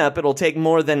cleanup, it'll take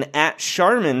more than at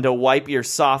Charmin to wipe your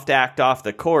soft act off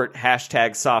the court.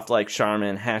 Hashtag soft like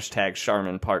Charmin, hashtag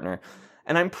Charmin partner.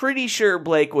 And I'm pretty sure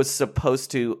Blake was supposed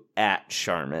to at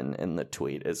Charmin in the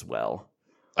tweet as well.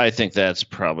 I think that's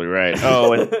probably right.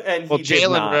 Oh, and, and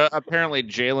well, apparently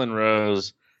Jalen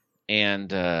Rose and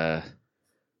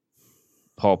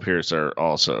Paul Pierce are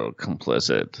also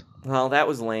complicit. Well, that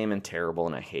was lame and terrible,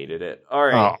 and I hated it. All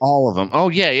right. All of them. Oh,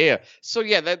 yeah. So,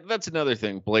 yeah, that's another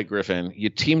thing, Blake Griffin. You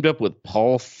teamed up with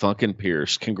Paul fucking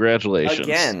Pierce. Congratulations.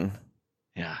 Again.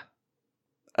 Yeah.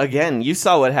 Again, you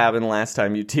saw what happened last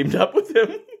time you teamed up with him.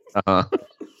 Uh-huh.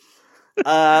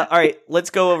 All right, let's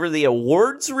go over the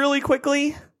awards really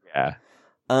quickly. Yeah.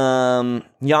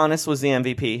 Giannis was the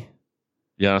MVP.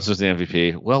 Giannis was the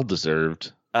MVP. Well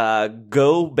deserved.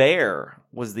 Gobert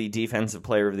was the Defensive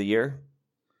Player of the Year.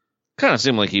 Kind of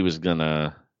seemed like he was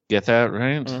gonna get that,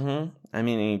 right? Mm-hmm. I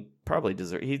mean, he probably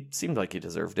deserved. He seemed like he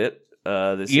deserved it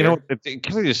this year. You know,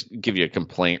 can I just give you a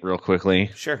complaint real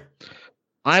quickly? Sure.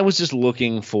 I was just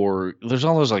looking for. There's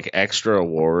all those like extra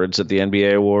awards at the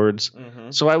NBA awards,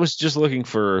 so I was just looking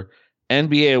for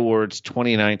NBA awards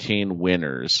 2019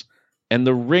 winners, and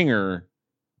the Ringer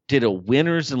did a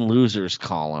winners and losers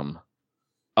column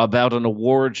about an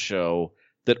award show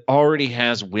that already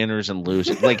has winners and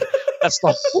losers. Like that's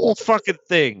the whole fucking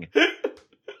thing.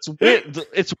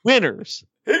 It's winners,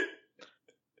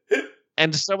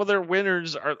 and some of their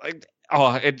winners are like,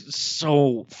 oh, it's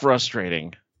so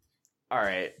frustrating. All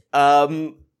right.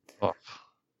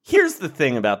 Here's the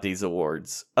thing about these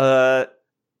awards.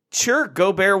 Sure,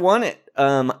 Gobert won it.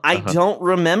 I don't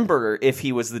remember if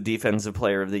he was the Defensive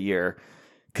Player of the Year.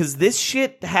 Because this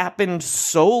shit happened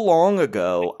so long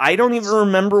ago, I don't even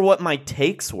remember what my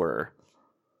takes were.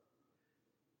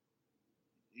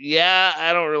 Yeah,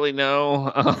 I don't really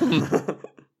know.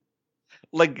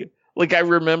 Like I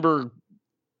remember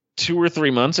 2 or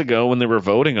 3 months ago when they were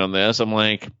voting on this, I'm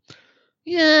like,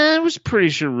 yeah, I was pretty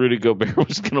sure Rudy Gobert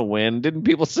was going to win. Didn't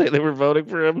people say they were voting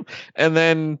for him? And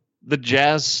then the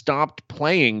Jazz stopped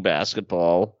playing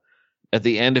basketball at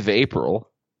the end of April.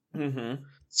 Mm-hmm.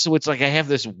 So it's like I have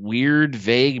this weird,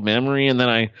 vague memory, and then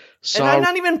I saw... And I'm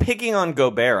not even picking on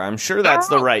Gobert. I'm sure that's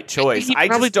the right choice. I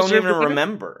just don't even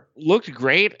remember. Looked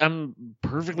great. I'm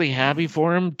perfectly happy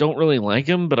for him. Don't really like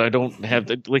him, but I don't have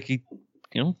to... Like,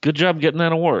 good job getting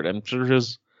that award. I'm sure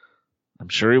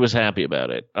he was happy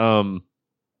about it. But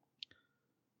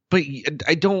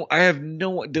I have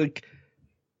no... Like,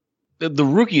 the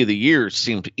Rookie of the Year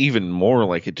seemed even more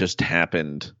like it just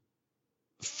happened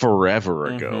forever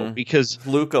ago because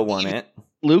Luka won it.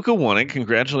 Luka won it.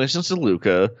 Congratulations to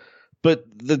Luka. But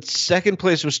the second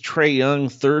place was Trae Young.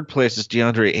 Third place is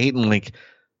DeAndre Ayton. Like,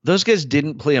 those guys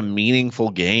didn't play a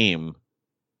meaningful game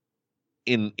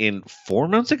in 4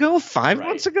 months ago, 5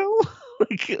 months ago.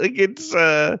 like it's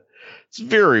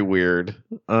very weird.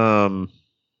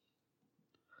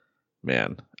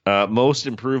 Most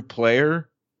improved player,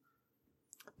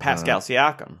 Pascal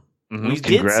Siakam. We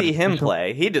did see him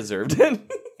play. He deserved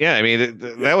it. Yeah, I mean,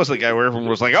 that was the guy where everyone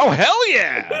was like, oh, hell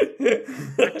yeah!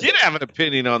 I did have an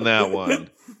opinion on that one.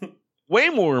 Way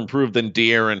more improved than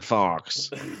De'Aaron Fox.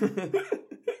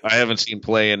 I haven't seen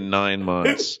play in 9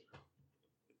 months.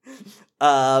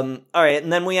 All right,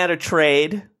 and then we had a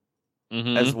trade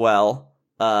as well.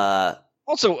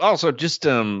 Also, just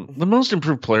the most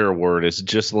improved player award is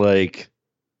just like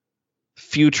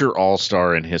future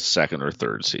All-Star in his second or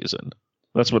third season.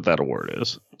 That's what that award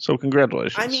is. So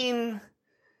congratulations. I mean,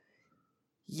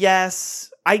 yes,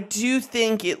 I do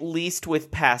think at least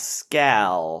with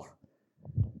Pascal,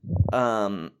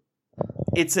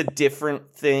 it's a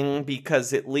different thing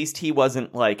because at least he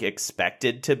wasn't like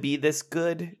expected to be this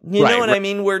good. You know what I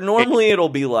mean? Where normally it'll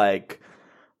be like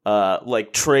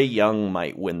Trae Young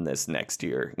might win this next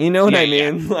year. You know what I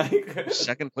mean? Yeah. Like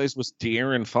second place was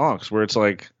De'Aaron Fox, where it's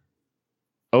like,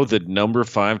 oh, the number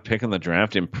 5 pick in the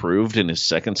draft improved in his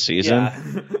second season. Yeah.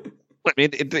 I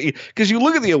mean, because you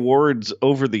look at the awards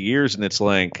over the years, and it's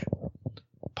like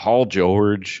Paul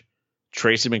George,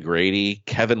 Tracy McGrady,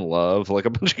 Kevin Love, like a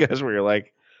bunch of guys where you're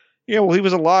like, yeah, well, he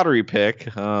was a lottery pick.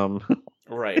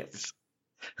 Right.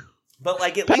 But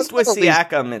like at least with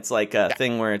Siakam, it's like a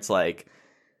thing where it's like,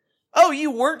 oh,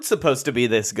 you weren't supposed to be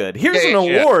this good. Here's an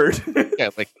award.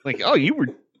 Yeah, like oh, you're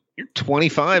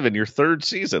 25 in your third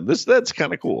season. That's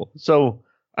kind of cool. So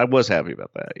I was happy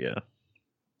about that. Yeah.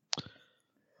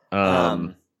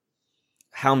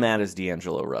 How mad is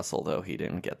D'Angelo Russell though he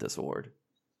didn't get this award?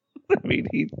 I mean,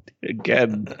 he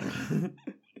again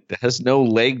has no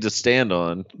leg to stand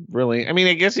on. Really, I mean,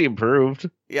 I guess he improved.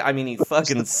 Yeah, I mean, he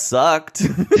fucking sucked. He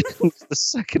was the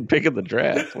second pick of the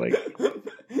draft. Like,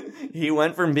 he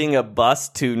went from being a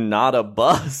bust to not a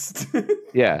bust.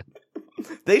 Yeah.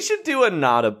 They should do a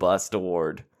not a bust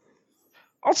award.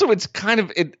 Also, it's kind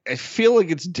of I feel like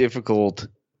it's difficult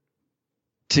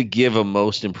to give a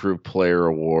most improved player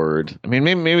award. I mean,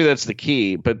 maybe that's the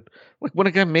key, but like when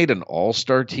a guy made an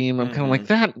all-star team, I'm kind of like,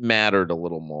 that mattered a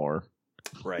little more.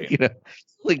 Right. You know,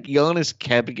 like Giannis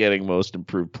kept getting most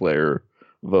improved player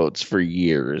votes for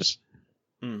years.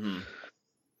 All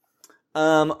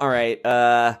right.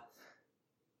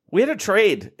 We had a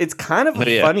trade. It's kind of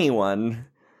a funny one.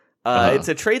 It's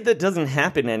a trade that doesn't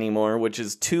happen anymore, which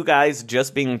is two guys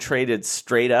just being traded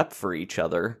straight up for each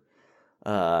other.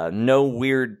 No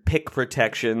weird pick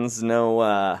protections,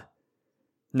 no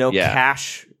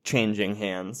cash changing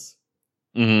hands.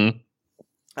 Mm-hmm.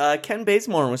 Ken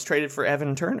Bazemore was traded for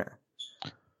Evan Turner.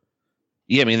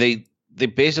 Yeah, I mean, they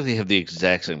basically have the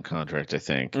exact same contract, I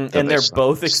think. And they're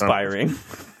both expiring.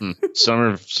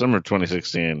 Summer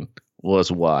 2016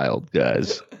 was wild,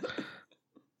 guys.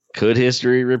 Could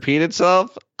history repeat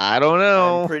itself? I don't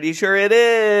know. I'm pretty sure it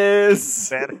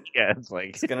is. Yeah,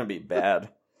 it's going to be bad.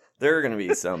 There are going to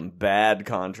be some bad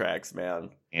contracts, man.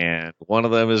 And one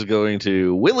of them is going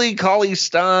to Willie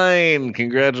Cauley-Stein.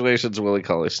 Congratulations, Willie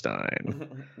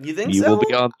Cauley-Stein. You think you so? will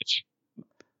be on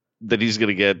that he's going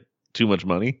to get too much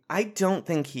money? I don't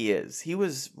think he is. He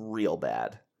was real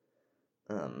bad.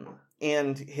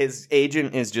 And his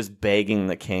agent is just begging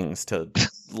the Kings to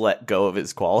let go of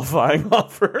his qualifying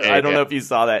offer. I don't know if you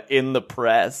saw that in the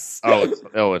press.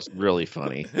 It's really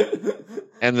funny.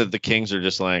 And that the Kings are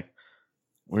just like,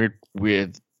 we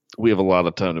have a lot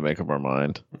of time to make up our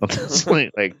mind.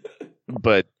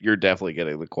 But you're definitely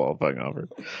getting the qualifying offer.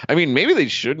 I mean, maybe they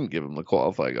shouldn't give him the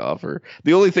qualifying offer.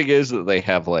 The only thing is that they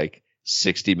have like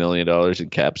 $60 million in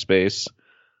cap space.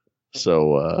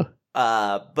 So,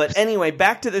 but anyway,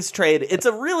 back to this trade. It's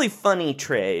a really funny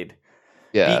trade.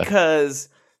 Yeah. Because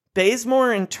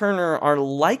Bazemore and Turner are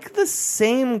like the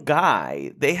same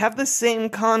guy. They have the same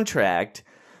contract.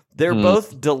 They're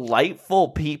both delightful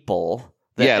people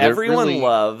that everyone really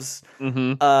loves.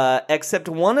 Except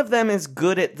one of them is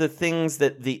good at the things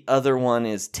that the other one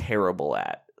is terrible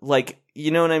at. Like,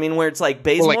 you know what I mean? Where it's like,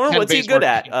 Bazemore, what's he good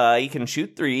at? He can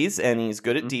shoot threes, and he's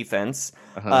good at defense.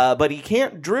 But he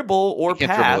can't dribble or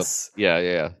pass.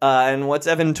 Yeah. And what's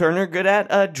Evan Turner good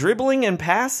at? Dribbling and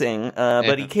passing.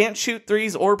 But he can't shoot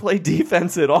threes or play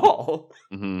defense at all.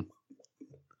 And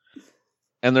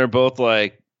they're both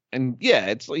like, and yeah,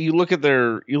 it's like you look at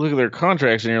their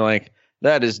contracts, and you're like,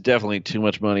 that is definitely too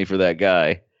much money for that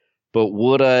guy. But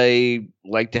would I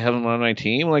like to have him on my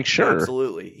team? Like, sure.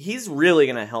 Absolutely. He's really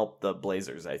going to help the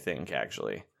Blazers, I think,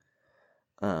 actually.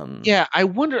 Yeah, I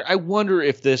wonder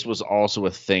if this was also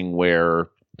a thing where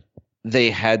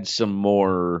they had some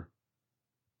more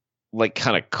like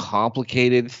kind of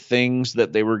complicated things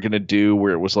that they were going to do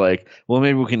where it was like, well,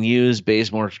 maybe we can use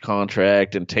Bazemore's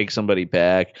contract and take somebody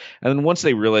back. And then once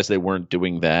they realized they weren't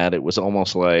doing that, it was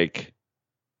almost like,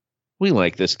 we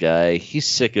like this guy. He's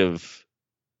sick of,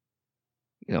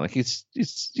 like he's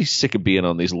sick of being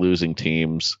on these losing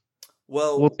teams.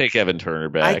 Well, we'll take Evan Turner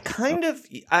back.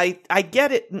 I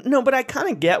get it. No, but I kind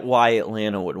of get why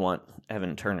Atlanta would want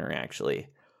Evan Turner actually.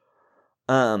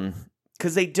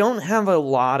 Because they don't have a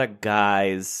lot of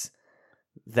guys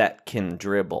that can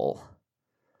dribble.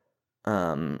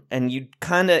 And you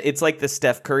it's like the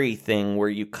Steph Curry thing where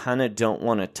you kind of don't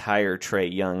want to tire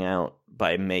Trae Young out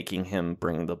by making him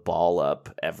bring the ball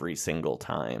up every single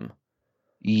time.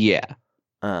 Yeah.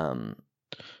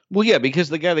 Well, yeah, because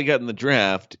the guy they got in the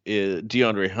draft is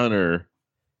DeAndre Hunter,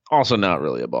 also not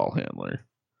really a ball handler.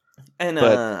 And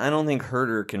I don't think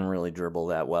Herter can really dribble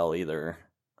that well either.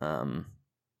 I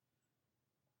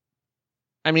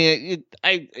mean,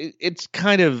 it's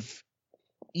kind of,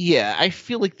 yeah, I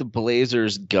feel like the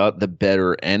Blazers got the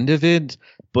better end of it,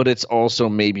 but it's also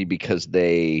maybe because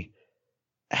they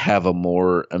have a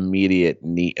more immediate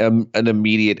need, an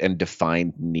immediate and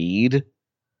defined need.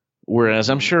 Whereas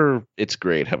I'm sure it's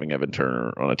great having Evan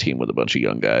Turner on a team with a bunch of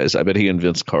young guys. I bet he and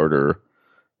Vince Carter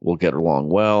will get along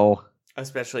well.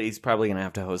 Especially, he's probably going to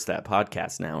have to host that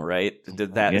podcast now, right?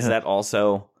 Is that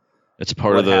also? It's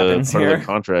part of the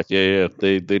contract. Yeah.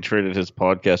 They traded his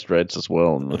podcast rights as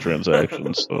well in the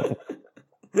transaction.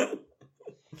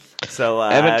 So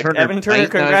Evan Turner,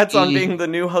 congrats on being the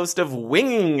new host of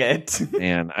Winging It.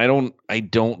 Man, I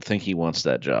don't think he wants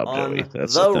that job, Joey.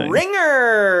 That's the thing.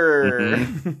 Ringer.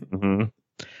 Mm-hmm.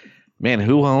 Man,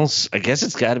 who else? I guess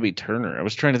it's got to be Turner. I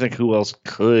was trying to think who else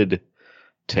could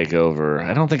take over.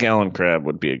 I don't think Alan Crabb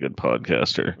would be a good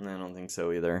podcaster. I don't think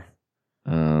so either.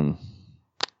 Throw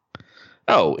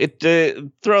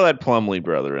that Plumlee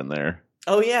brother in there.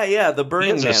 Oh, yeah, the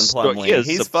Burning Man Plumlee.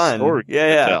 He's fun.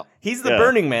 Yeah. He's the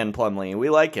Burning Man Plumlee.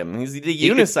 We like him. He's the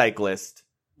unicyclist.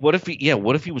 What if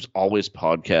he was always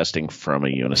podcasting from a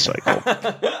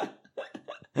unicycle?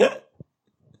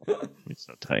 He's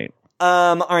so tight.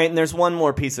 All right, and there's one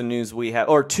more piece of news we have,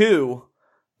 or two.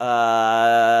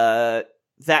 That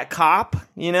cop,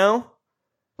 that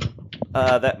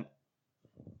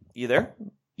you there?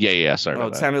 Yeah. Sorry. Oh,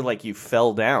 it sounded like you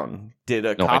fell down. Did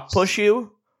a cop push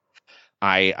you?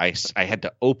 I had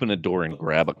to open a door and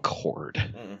grab a cord.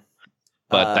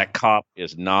 but that cop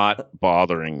is not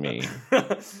bothering me.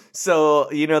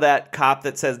 So, you know that cop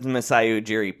that says Masai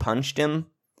Ujiri punched him?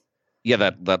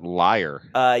 Yeah, that liar.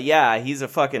 Yeah, he's a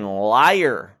fucking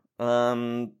liar.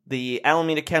 The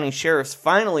Alameda County Sheriff's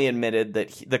finally admitted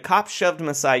that the cop shoved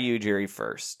Masai Ujiri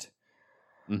first.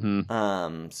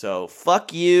 Mm-hmm. So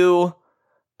fuck you.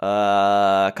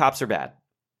 Cops are bad.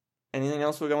 Anything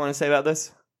else we want to say about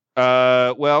this?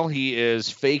 Well, he is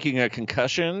faking a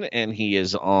concussion, and he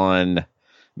is on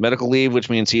medical leave, which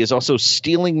means he is also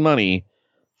stealing money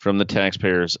from the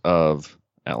taxpayers of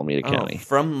Alameda County.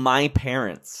 From my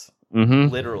parents.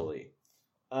 Mm-hmm. Literally.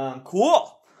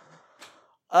 Cool.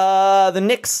 The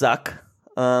Knicks suck.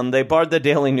 They barred the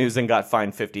Daily News and got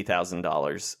fined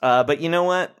 $50,000. But you know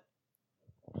what?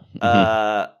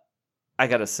 I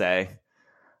gotta say,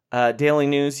 Daily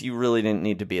News, you really didn't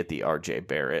need to be at the RJ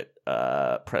Barrett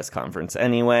press conference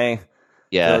anyway.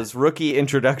 Yeah. Those rookie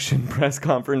introduction press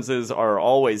conferences are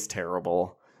always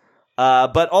terrible.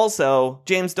 But also,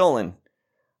 James Dolan,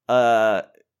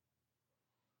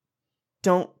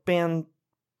 don't ban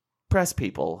press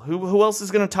people. Who else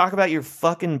is going to talk about your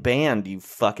fucking band, you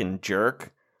fucking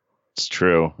jerk? It's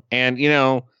true. And, you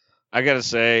know, I gotta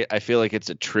say, I feel like it's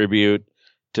a tribute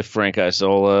to Frank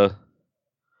Isola.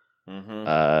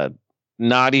 Mm-hmm.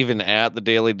 Not even at the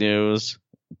Daily News,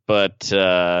 but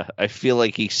I feel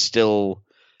like he's still,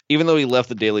 even though he left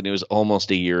the Daily News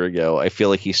almost a year ago, I feel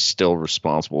like he's still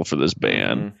responsible for this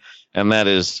ban. Mm-hmm. And that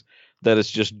is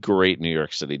just great New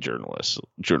York City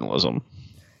journalism.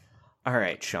 All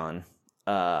right, Sean.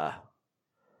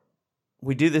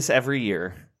 We do this every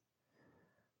year,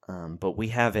 but we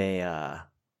have an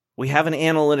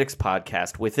analytics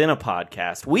podcast within a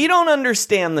podcast. We don't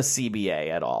understand the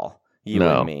CBA at all, you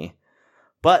and me.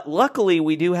 But luckily,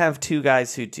 we do have two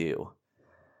guys who do.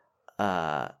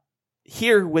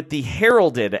 Here with the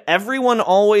heralded, everyone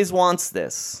always wants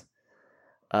this.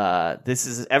 This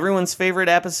is everyone's favorite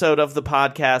episode of the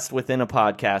podcast within a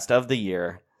podcast of the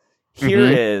year. Here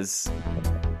is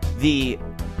the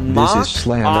mock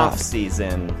off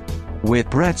season with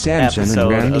Brett Sampson and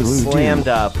episode Randy of Ledoux. Slammed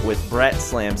Up with Brett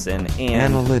Sampson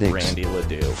and Analytics, Randy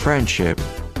Ledoux. Friendship,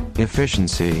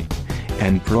 efficiency,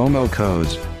 and promo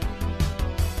codes.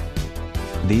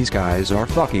 These guys are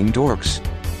fucking dorks.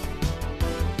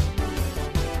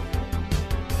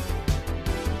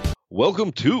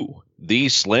 Welcome to the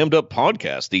Slammed Up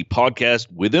Podcast, the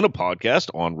podcast within a podcast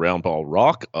on Roundball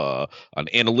Rock, an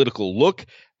analytical look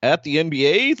at the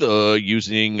NBA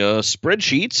using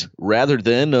spreadsheets rather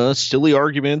than silly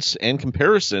arguments and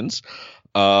comparisons.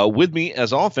 With me,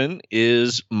 as often,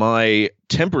 is my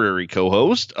temporary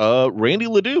co-host, Randy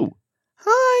Ledoux.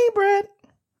 Hi, Brett.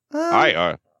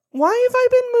 Hi. Why have I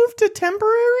been moved to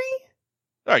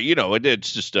temporary? You know,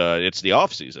 it's just it's the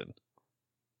off season.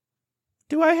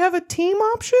 Do I have a team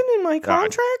option in my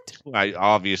contract?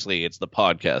 Obviously, it's the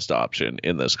podcast option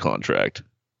in this contract.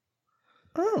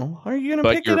 Oh, are you going to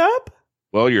pick it up?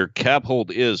 Well, your cap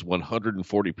hold is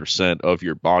 140% of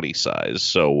your body size,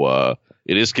 so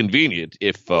it is convenient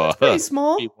if That's pretty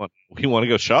small. we want to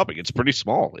go shopping. It's pretty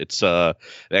small. It's it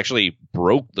actually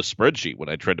broke the spreadsheet when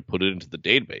I tried to put it into the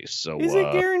database. So is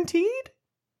it guaranteed?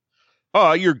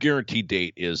 Your guaranteed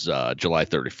date is July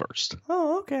 31st.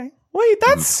 Oh, okay. Wait,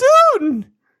 that's soon.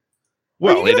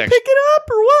 Well, are you gonna pick it up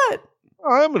or what?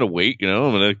 I'm gonna wait. You know,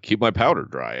 I'm gonna keep my powder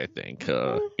dry. I think.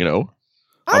 You know,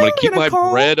 I'm gonna keep my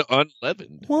bread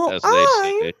unleavened. Well, as they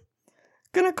say.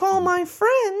 Gonna call my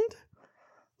friend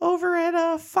over at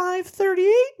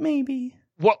 5:38, maybe.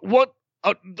 What?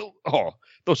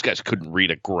 Those guys couldn't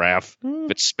read a graph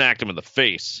if it smacked him in the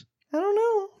face. I don't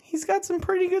know. He's got some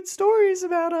pretty good stories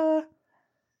about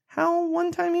how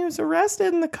one time he was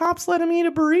arrested and the cops let him eat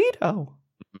a burrito.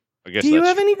 Do you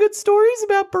have any good stories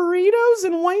about burritos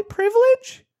and white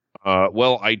privilege?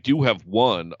 Well, I do have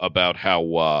one about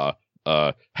how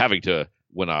having to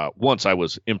once I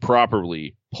was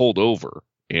improperly pulled over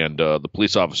and the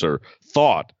police officer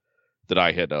thought that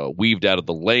I had weaved out of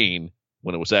the lane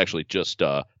when it was actually just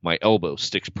my elbow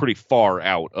sticks pretty far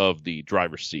out of the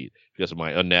driver's seat because of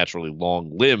my unnaturally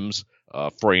long limbs.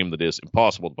 Frame that is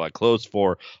impossible to buy clothes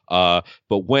for. But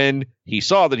when he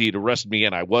saw that he'd arrested me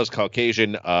and I was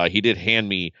Caucasian, he did hand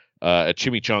me a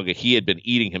chimichanga he had been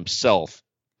eating himself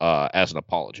as an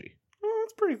apology. Oh,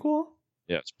 that's pretty cool.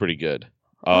 Yeah, it's pretty good.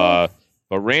 But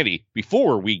Randy,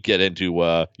 before we get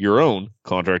into your own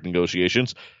contract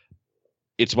negotiations,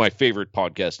 it's my favorite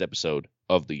podcast episode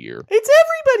of the year. It's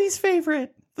everybody's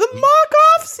favorite. The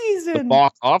mock-off season. The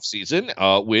mock-off season,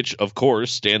 which, of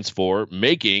course, stands for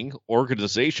Making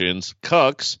Organizations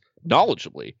Cucks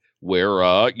Knowledgeably,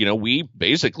 where, we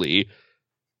basically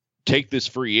take this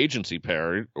free agency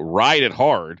period, ride it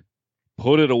hard,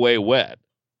 put it away wet,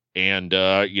 and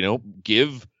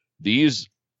give these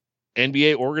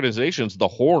NBA organizations the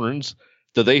horns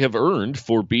that they have earned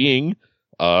for being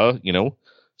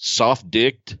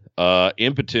soft-dicked,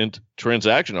 impotent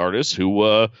transaction artists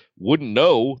who wouldn't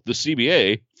know the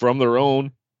CBA from their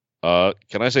own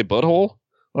can I say butthole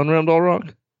on Round Ball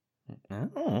Rock?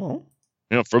 Oh.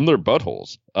 From their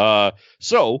buttholes.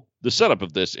 So the setup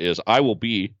of this is I will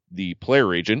be the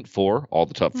player agent for all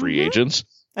the top free agents.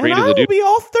 And I will be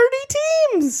all 30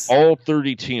 teams. All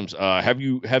 30 teams. Have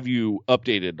you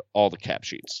updated all the cap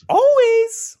sheets?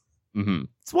 Always. Mm-hmm.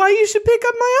 That's why you should pick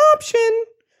up my option.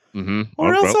 Mm-hmm.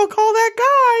 Or else I'll call that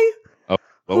guy.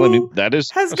 Well, I mean, that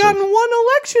is has gotten one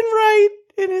election right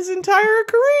in his entire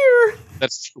career.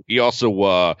 That's true. He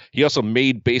also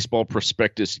made Baseball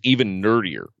Prospectus even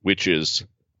nerdier, which is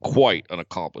quite an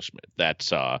accomplishment.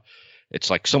 That's it's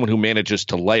like someone who manages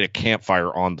to light a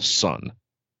campfire on the sun.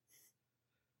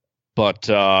 But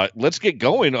let's get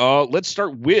going. Let's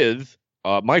start with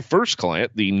my first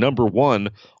client, the number one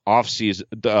off-season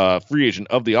free agent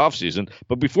of the offseason.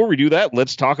 But before we do that,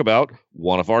 let's talk about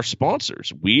one of our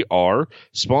sponsors. We are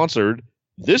sponsored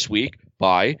this week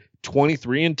by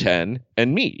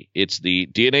 23andMe. It's the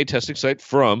DNA testing site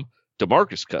from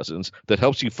DeMarcus Cousins that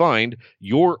helps you find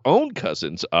your own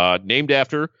cousins, named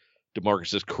after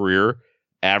DeMarcus's career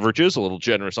averages. A little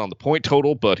generous on the point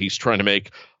total, but he's trying to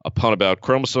make a pun about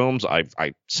chromosomes.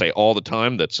 I say all the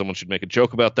time that someone should make a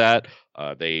joke about that.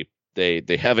 They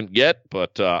haven't yet,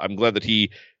 but I'm glad that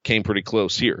he came pretty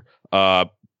close here.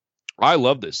 I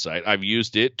love this site. I've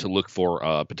used it to look for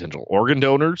potential organ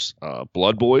donors,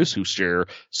 blood boys who share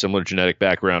similar genetic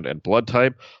background and blood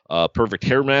type, perfect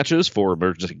hair matches for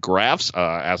emergency grafts.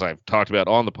 As I've talked about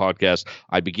on the podcast,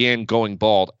 I began going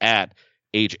bald at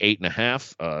age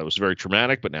 8.5. It was very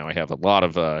traumatic, but now I have a lot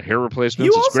of hair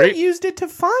replacements. You also used it to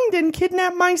find and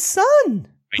kidnap my son,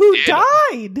 who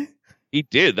died. He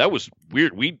did. That was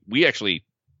weird. We actually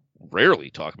rarely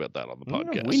talk about that on the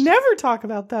podcast. We never talk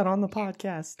about that on the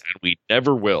podcast. And we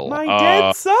never will. My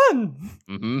dead son.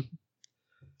 Mm-hmm.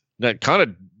 That kind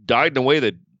of died in a way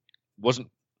that wasn't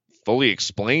fully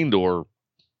explained or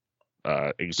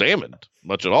examined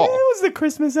much at all. It was the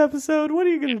Christmas episode. What are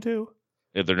you going to do?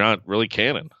 If they're not really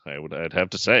canon, I'd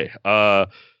have to say. The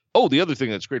other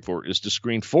thing that's great for is to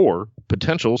screen for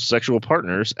potential sexual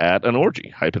partners at an orgy,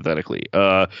 hypothetically.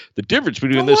 The difference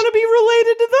between this... I want to be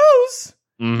related to those.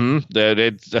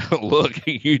 Mm-hmm. Look,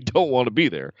 you don't want to be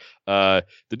there. The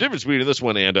difference between this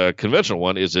one and a conventional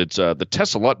one is the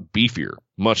test's a lot beefier,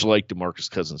 much like DeMarcus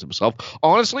Cousins himself.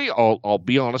 Honestly, I'll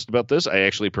be honest about this. I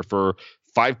actually prefer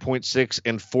 5.6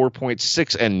 and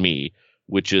 4.6NMe,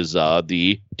 which is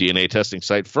the DNA testing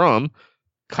site from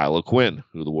Kyle O'Quinn,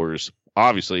 who the Warriors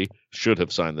obviously should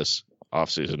have signed this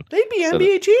offseason. They'd be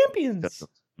NBA champions.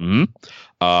 Mm-hmm.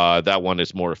 That one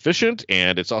is more efficient,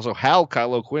 and it's also how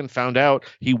Kyle O'Quinn found out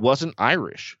he wasn't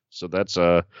Irish. So that's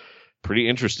pretty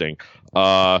interesting.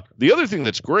 The other thing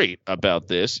that's great about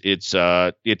this,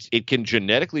 it can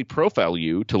genetically profile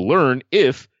you to learn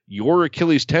if your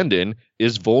Achilles tendon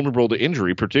is vulnerable to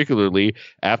injury, particularly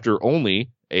after only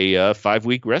a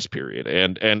 5-week rest period.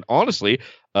 And honestly,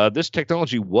 this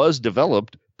technology was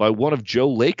developed by one of Joe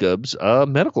Lacob's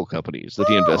medical companies that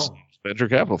he invested in. Venture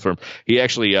capital firm. He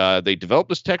actually, they developed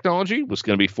this technology, was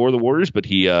going to be for the Warriors, but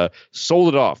he sold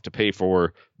it off to pay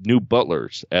for new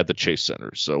butlers at the Chase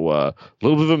Center. So a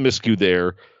little bit of a miscue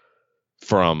there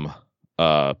from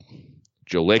Joe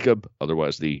Lacob,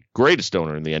 otherwise the greatest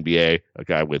owner in the NBA, a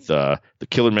guy with the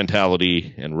killer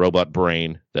mentality and robot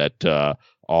brain that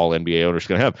all NBA owners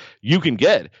can have. You can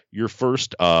get your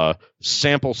first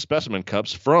sample specimen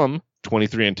cups from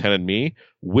 23andMe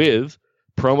with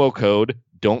promo code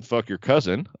Don't Fuck Your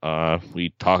Cousin. We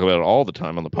talk about it all the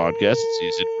time on the podcast. It's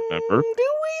easy to remember. Do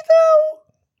we, though?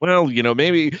 Well,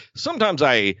 maybe sometimes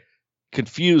I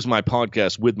confuse my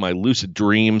podcast with my lucid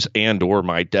dreams and or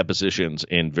my depositions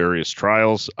in various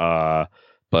trials.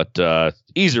 But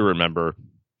easy to remember.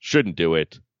 Shouldn't do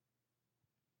it.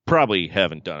 Probably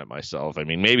haven't done it myself. I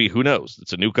mean, maybe, who knows?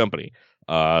 It's a new company.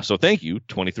 So thank you,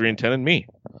 23andMe.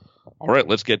 All right,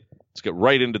 let's get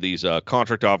right into these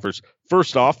contract offers.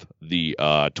 First off, the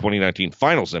 2019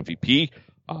 Finals MVP,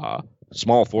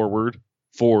 small forward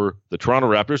for the Toronto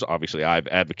Raptors. Obviously, I've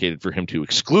advocated for him to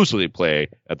exclusively play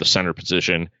at the center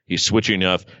position. He's switchy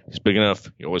enough. He's big enough.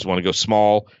 You always want to go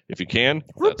small if you can.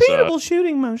 Repeatable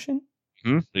shooting motion.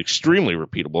 Extremely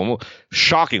repeatable.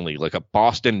 Shockingly, like a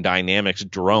Boston Dynamics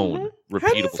drone. Repeatable.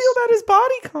 How do you feel about his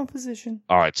body composition?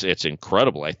 Oh, it's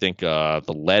incredible. I think the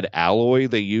lead alloy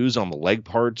they use on the leg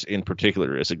parts in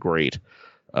particular is a great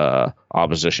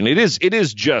opposition. It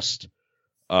is just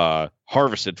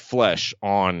harvested flesh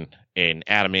on an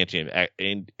adamantium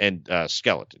and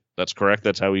skeleton. That's correct.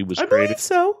 That's how he was created. I believe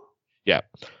so. Yeah.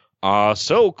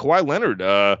 So Kawhi Leonard,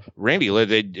 Randy,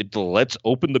 let's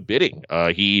open the bidding.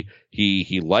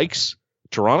 He likes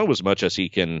Toronto as much as he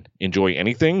can enjoy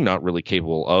anything, not really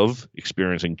capable of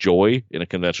experiencing joy in a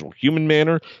conventional human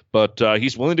manner, but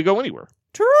he's willing to go anywhere.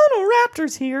 Toronto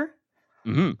Raptors here.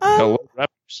 Mm-hmm. Hello,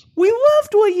 Raptors. We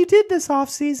loved what you did this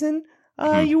offseason.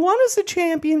 You won us a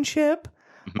championship.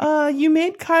 You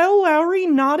made Kyle Lowry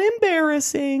not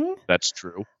embarrassing. That's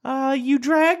true. You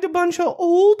dragged a bunch of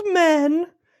old men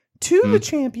to the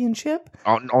championship.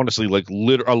 Honestly, like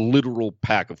a literal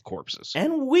pack of corpses.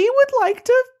 And we would like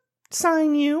to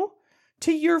sign you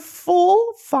to your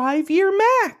full 5-year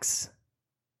max.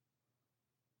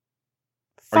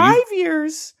 5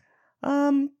 years,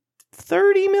 $30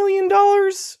 million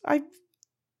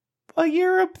a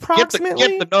year approximately.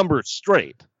 Get the numbers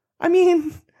straight. I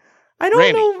mean, I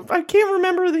don't know. I can't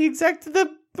remember the exact.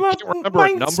 My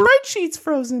spreadsheet's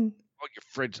frozen. Oh, your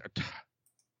fridge.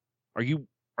 Are you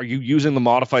using the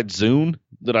modified Zune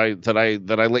that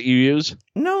I let you use?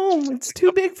 No, it's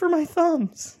too big for my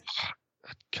thumbs.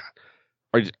 God.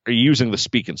 Are you using the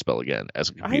speak and spell again as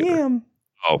a computer? I am.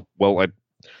 Oh, well,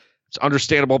 it's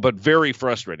understandable, but very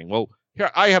frustrating. Well, here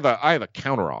I have a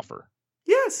counter offer.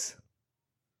 Yes.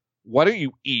 Why don't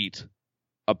you eat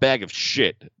a bag of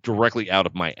shit directly out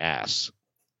of my ass?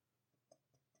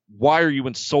 Why are you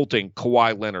insulting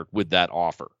Kawhi Leonard with that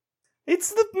offer?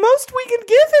 It's the most we can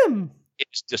give him.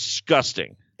 It's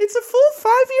disgusting. It's a full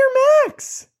 5-year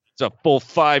max. It's a full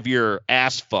 5-year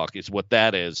ass fuck is what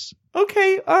that is.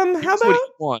 Okay, how about... What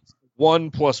he wants.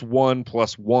 1 + 1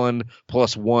 + 1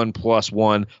 + 1 +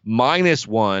 1 -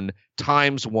 1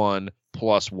 times 1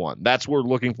 + 1. That's what we're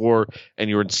looking for, and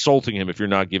you're insulting him if you're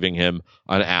not giving him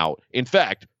an out. In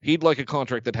fact, he'd like a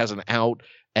contract that has an out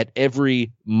at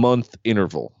every month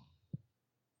interval.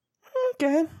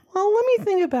 Okay, well, let me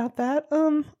think about that.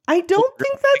 I don't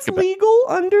think that's legal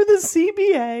under the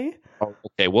CBA. Oh,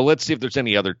 okay, well, let's see if there's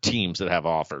any other teams that have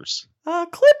offers.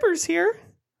 Clippers here.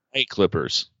 Hey,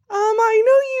 Clippers. I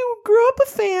know you grew up a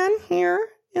fan here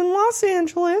in Los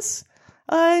Angeles,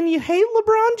 and you hate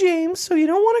LeBron James, so you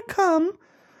don't want to come.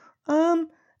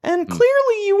 And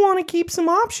clearly you want to keep some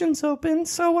options open.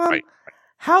 So, right.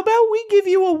 How about we give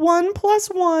you a 1 +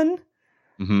 1?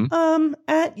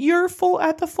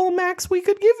 At the full max we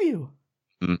could give you.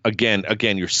 Again,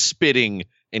 you're spitting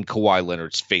in Kawhi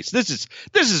Leonard's face. This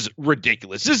is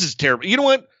ridiculous. This is terrible. You know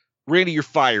what, Randy, you're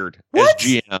fired as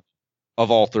GM of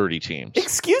all 30 teams.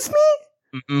 Excuse me?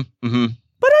 But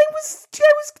I was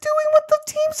doing what the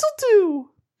teams will do.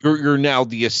 You're now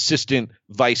the assistant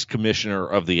vice commissioner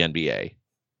of the NBA.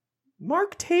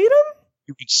 Mark Tatum?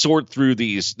 You can sort through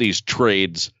these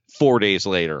trades 4 days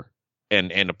later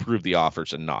and approve the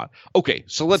offers and not. Okay,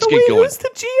 so let's get going. Who's the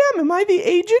GM? Am I the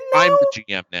agent now? I'm the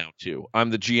GM now, too. I'm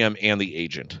the GM and the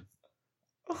agent.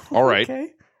 All right.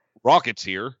 Okay. Rockets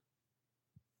here.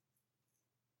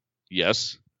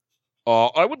 Yes.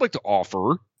 I would like to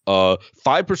offer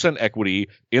 5% equity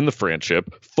in the franchise,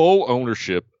 full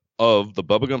ownership of the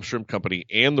Bubblegum Shrimp Company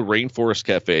and the Rainforest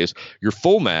Cafes, your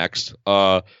full max,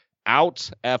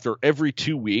 out after every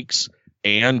 2 weeks,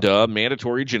 and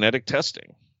mandatory genetic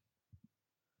testing.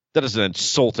 That is an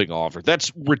insulting offer.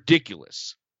 That's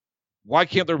ridiculous. Why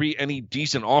can't there be any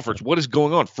decent offers? What is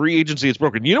going on? Free agency is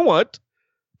broken. You know what?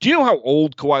 Do you know how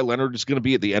old Kawhi Leonard is going to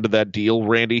be at the end of that deal,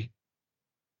 Randy?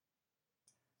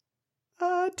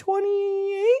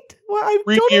 28? Well, I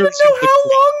don't even know how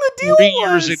long the deal was. 3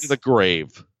 years into the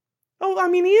grave. Oh, I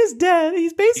mean, he is dead.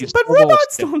 He's basically, but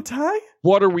robots don't die.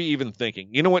 What are we even thinking?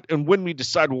 You know what? And when we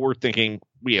decide what we're thinking,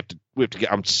 we have to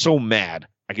get. I'm so mad.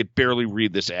 I could barely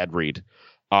read this ad read.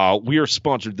 We are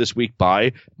sponsored this week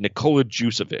by Nikola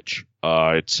Juicevic.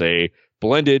 It's a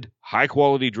blended,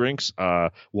 high-quality drinks.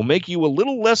 Will make you a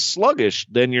little less sluggish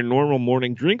than your normal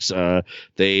morning drinks.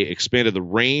 They expanded the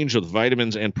range of the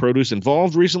vitamins and produce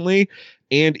involved recently,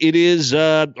 and it is,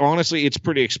 honestly, it's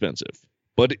pretty expensive.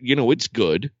 But, it's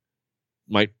good.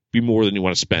 Might be more than you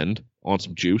want to spend on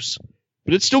some juice,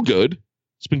 but it's still good.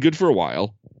 It's been good for a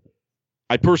while.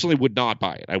 I personally would not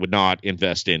buy it. I would not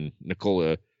invest in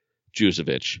Nikola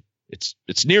Juicevic.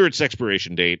 It's near its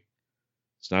expiration date.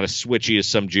 It's not as switchy as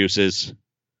some juices.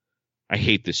 I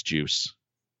hate this juice.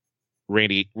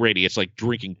 Randy, it's like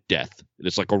drinking death.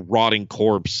 It's like a rotting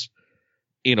corpse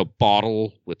in a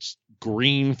bottle. It's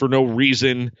green for no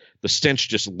reason. The stench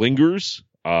just lingers.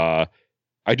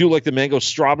 I do like the mango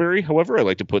strawberry. However, I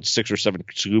like to put 6 or 7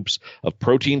 scoops of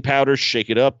protein powder, shake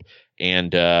it up,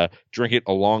 and drink it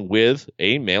along with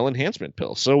a male enhancement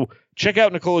pill. So check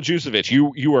out Nikola Vucevic.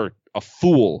 You are a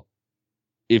fool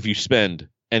if you spend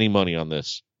any money on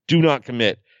this. Do not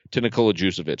commit to Nikola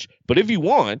Vucevic. But if you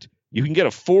want, you can get a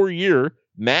 4-year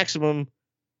maximum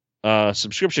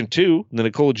subscription to the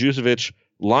Nikola Vucevic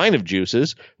line of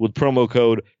juices with promo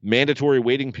code mandatory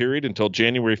waiting period until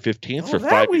January 15th for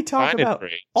 5 we talk about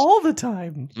all the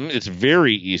time. It's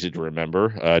very easy to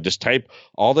remember. Just type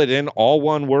all that in, all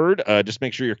one word. Just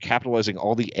make sure you're capitalizing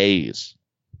all the A's.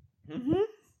 Mm-hmm.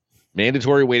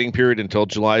 Mandatory waiting period until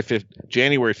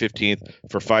January 15th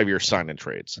for 5-year sign-in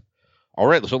trades. All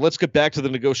right, so let's get back to the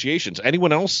negotiations.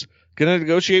 Anyone else going to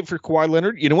negotiate for Kawhi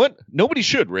Leonard? You know what? Nobody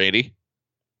should, Randy.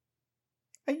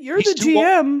 You're the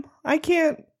GM. I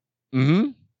can't. Mm-hmm.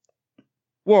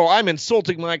 Well, I'm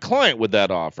insulting my client with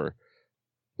that offer.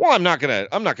 Well, I'm not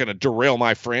gonna derail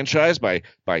my franchise by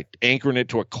anchoring it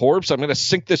to a corpse. I'm gonna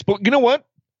sink this boat. You know what?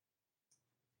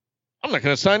 I'm not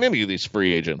gonna sign any of these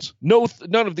free agents. No,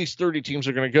 none of these 30 teams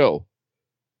are gonna go.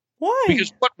 Why?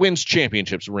 Because what wins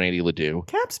championships, Randy Ledoux?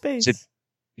 Cap space.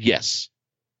 Yes.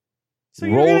 So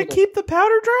you're gonna keep the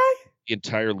powder dry? The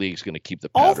entire league's gonna keep the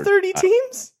powder. All 30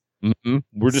 teams? Mm-hmm.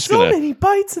 We're just so many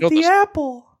bites at the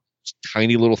apple.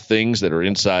 Tiny little things that are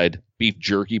inside beef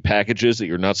jerky packages that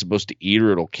you're not supposed to eat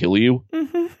or it'll kill you.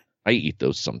 Mm-hmm. I eat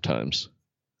those sometimes.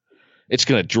 It's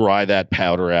going to dry that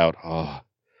powder out. Oh,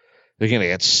 they're going to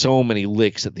get so many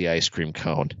licks at the ice cream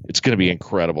cone. It's going to be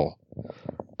incredible.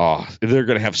 Oh, they're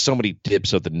going to have so many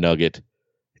dips of the nugget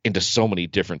into so many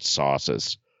different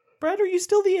sauces. Brett, are you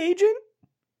still the agent?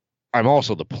 I'm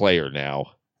also the player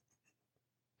now.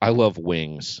 I love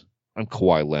wings. I'm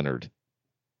Kawhi Leonard.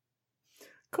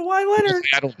 Kawhi Leonard.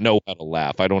 I don't know how to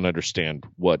laugh. I don't understand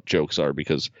what jokes are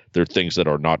because they're things that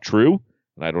are not true,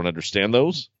 and I don't understand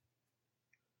those.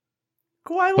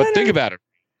 Kawhi Leonard. But think about it.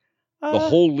 The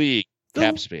whole league,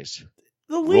 cap space.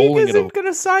 The league isn't going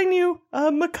to sign you.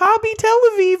 Maccabi Tel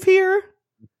Aviv here.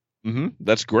 Mm-hmm.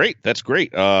 That's great. That's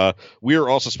great. We are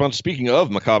also sponsored. Speaking of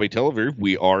Maccabi Tel Aviv,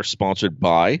 we are sponsored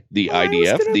by the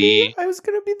IDF. I was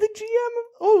going to be the GM.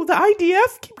 Oh, the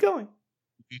IDF? Keep going.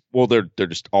 Well, they're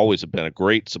just always been a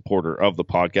great supporter of the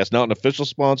podcast. Not an official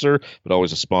sponsor, but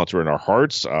always a sponsor in our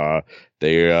hearts.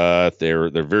 They're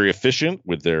very efficient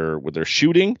with their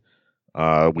shooting.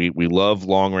 We love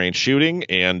long range shooting,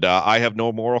 and I have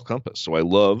no moral compass, so I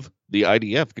love the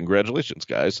IDF. Congratulations,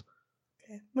 guys.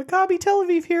 Maccabi Tel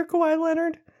Aviv here, Kawhi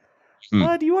Leonard.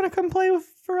 Do you want to come play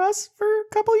for us for a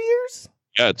couple years?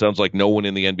 Yeah, it sounds like no one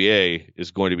in the NBA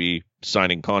is going to be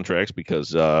signing contracts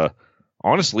because,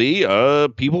 honestly,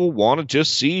 people want to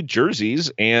just see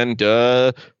jerseys. And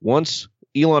once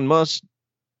Elon Musk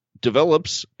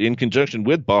develops, in conjunction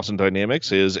with Boston Dynamics,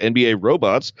 his NBA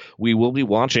robots, we will be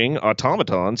watching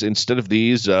automatons instead of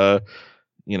these,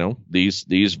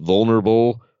 these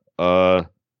vulnerable. I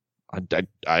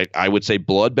would say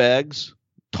blood bags,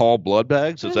 tall blood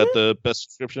bags. Is that the best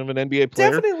description of an NBA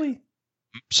player? Definitely.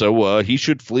 So he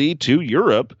should flee to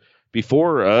Europe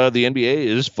before the NBA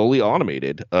is fully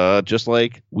automated, just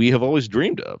like we have always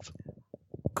dreamed of.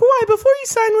 Kawhi, before you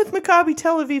sign with Maccabi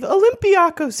Tel Aviv,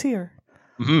 Olympiacos here.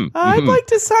 Mm-hmm. I'd like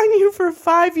to sign you for a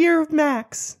 5-year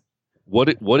max. What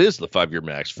is the 5-year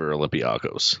max for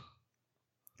Olympiacos?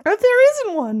 There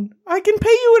isn't one. I can pay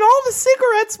you in all the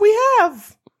cigarettes we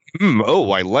have.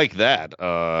 Oh, I like that.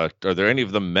 Are there any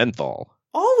of them menthol?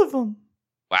 All of them.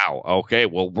 Wow. Okay.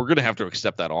 Well, we're going to have to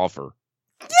accept that offer.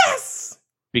 Yes!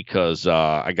 Because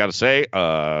I got to say,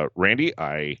 Randy,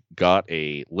 I got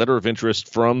a letter of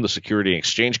interest from the Security and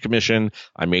Exchange Commission.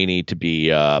 I may need to be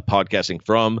podcasting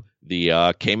from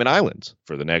the Cayman Islands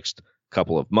for the next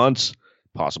couple of months,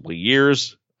 possibly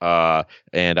years.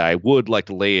 And I would like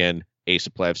to lay in a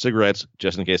supply of cigarettes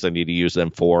just in case I need to use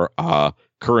them for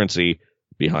currency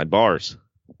behind bars.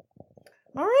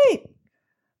 All right.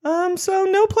 So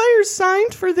no players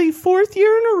signed for the 4th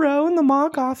year in a row in the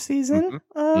mock off season.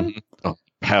 Oh,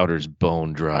 powder's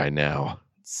bone dry now.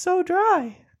 So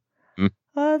dry.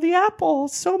 The apple,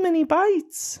 so many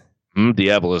bites.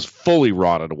 The apple is fully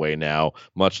rotted away now,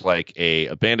 much like a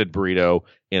abandoned burrito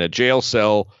in a jail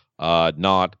cell,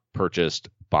 not purchased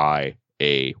by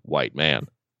a white man.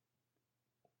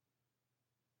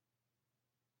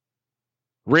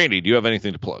 Randy, do you have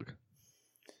anything to plug?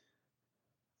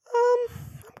 I'm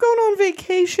going on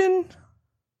vacation.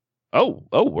 Oh,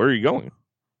 where are you going?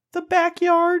 The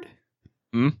backyard.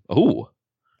 Oh,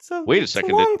 wait a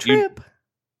second. It's a long trip.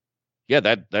 Yeah,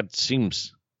 that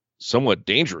seems somewhat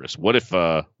dangerous. What if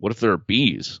there are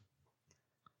bees?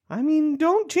 I mean,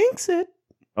 don't jinx it.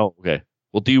 Oh, okay.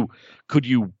 Well, could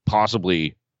you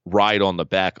possibly ride on the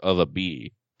back of a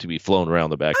bee to be flown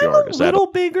around the backyard? I'm a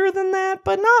little bigger than that,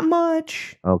 but not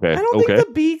much. Okay. I don't think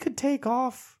the bee could take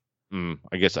off.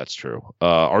 I guess that's true.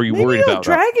 Are you Maybe worried about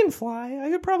dragonfly? I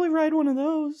could probably ride one of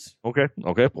those. Okay.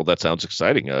 Well, that sounds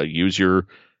exciting. Use your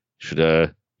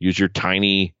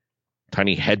tiny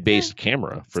head-based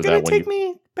camera for that. It's gonna take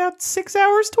me about 6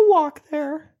 hours to walk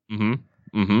there.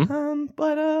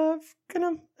 But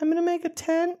I'm gonna make a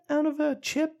tent out of a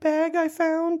chip bag I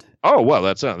found. Oh, well,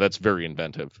 that's very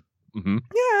inventive. Yeah, I'm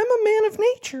a man of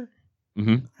nature.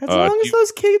 Mm-hmm. As long as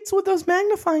those kids with those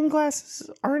magnifying glasses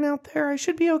aren't out there, I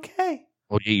should be okay.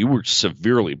 Well, yeah, you were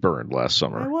severely burned last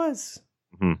summer. I was.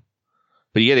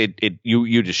 But yet,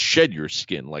 you just shed your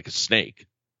skin like a snake.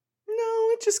 No,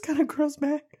 it just kind of grows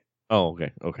back. Oh,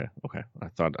 okay. I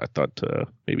thought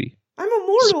maybe I'm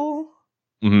immortal,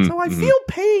 so I feel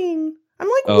pain. I'm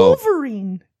like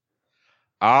Wolverine.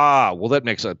 Ah, well, that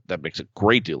makes a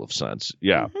great deal of sense.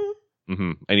 Yeah.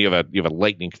 And you have a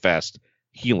lightning fast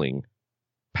healing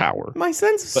power. My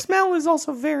sense of smell is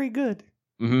also very good.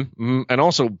 And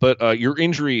also, but your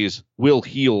injuries will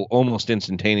heal almost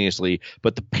instantaneously,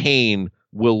 but the pain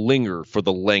will linger for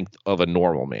the length of a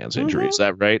normal man's injury. Is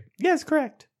that right? Yes,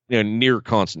 correct. Near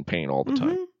constant pain all the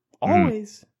time.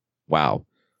 Always. Wow.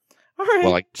 All right.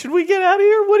 Well, should we get out of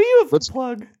here? What do you have to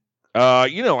plug?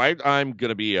 I'm going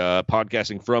to be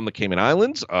podcasting from the Cayman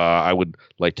Islands. I would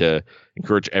like to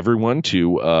encourage everyone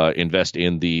to invest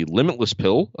in the Limitless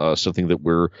Pill, something that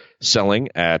we're selling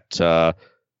at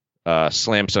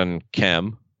Slamson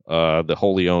Chem, the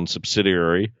wholly owned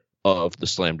subsidiary of the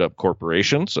Slammed Up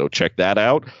Corporation. So check that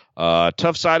out.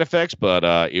 Tough side effects,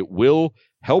 but it will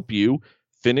help you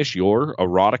finish your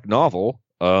erotic novel,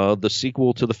 the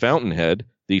sequel to The Fountainhead,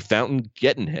 The Fountain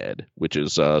Gettin' Head, which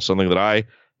is something that I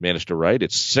managed to write.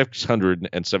 It's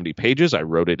 670 pages. I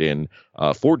wrote it in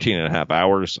 14 and a half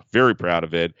hours. Very proud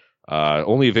of it.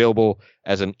 Only available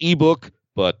as an ebook,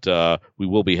 but we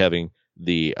will be having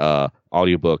the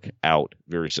audiobook out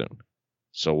very soon.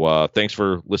 So thanks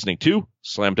for listening to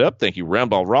Slammed Up. Thank you,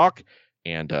 Roundball Rock.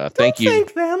 And thank you.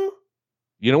 Thank them.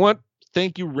 You know what?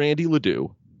 Thank you, Randy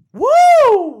Ledoux.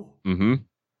 Woo!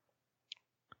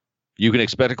 You can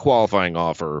expect a qualifying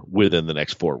offer within the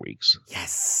next 4 weeks.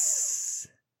 Yes.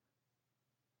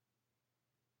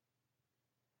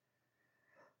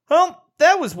 Well,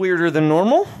 that was weirder than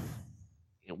normal.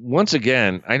 Once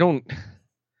again, I don't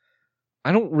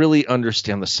really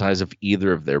understand the size of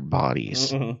either of their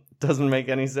bodies. Doesn't make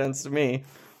any sense to me.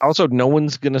 Also, no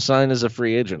one's going to sign as a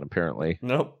free agent, apparently.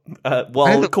 Nope.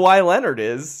 Kawhi Leonard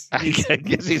is. I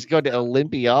guess he's going to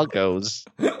Olympiacos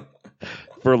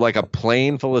for like a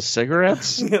plane full of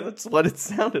cigarettes. Yeah, that's what it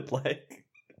sounded like.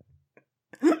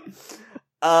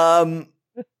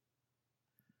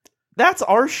 That's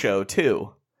our show,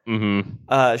 too.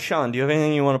 Sean, do you have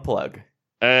anything you want to plug?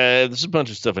 There's a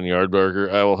bunch of stuff in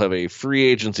Yardbarker. I will have a free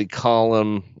agency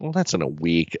column. Well, that's in a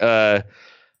week. I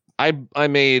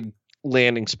made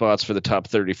landing spots for the top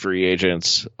 30 free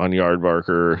agents on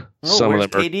Yardbarker. Where's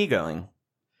KD going?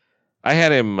 I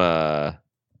had him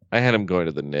going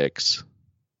to the Knicks.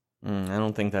 I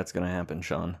don't think that's going to happen,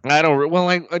 Sean. I don't. Well,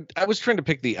 I was trying to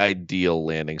pick the ideal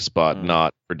landing spot,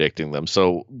 not predicting them.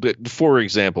 So, for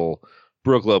example,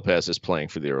 Brooke Lopez is playing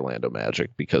for the Orlando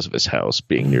Magic because of his house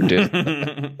being near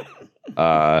Disney.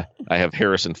 I have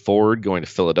Harrison Ford going to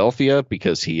Philadelphia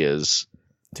because he is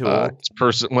his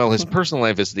personal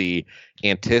life is the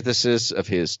antithesis of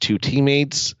his two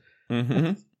teammates.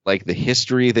 Like the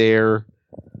history there,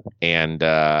 and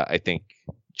I think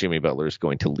Jimmy Butler is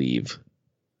going to leave.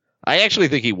 I actually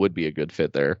think he would be a good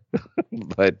fit there,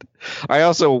 but I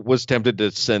also was tempted to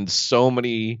send so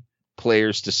many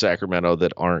players to Sacramento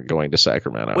that aren't going to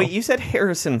Sacramento. Wait, you said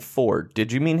Harrison Ford.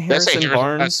 Did you mean Harrison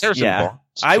Barnes? Harrison Barnes.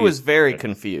 I was very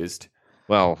confused.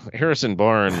 Well, Harrison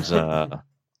Barnes,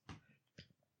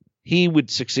 he would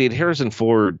succeed. Harrison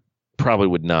Ford probably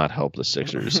would not help the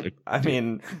Sixers. I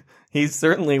mean, he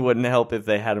certainly wouldn't help if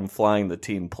they had him flying the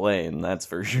team plane, that's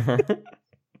for sure.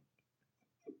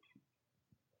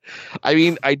 I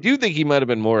mean, I do think he might have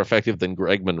been more effective than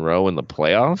Greg Monroe in the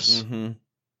playoffs.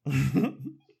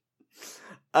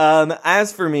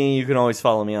 As for me, you can always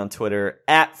follow me on Twitter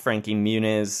at Frankie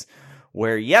Muniz,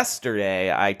 where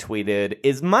yesterday I tweeted,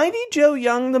 "Is Mighty Joe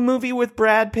Young the movie with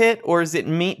Brad Pitt, or is it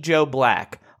Meet Joe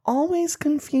Black?" Always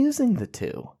confusing the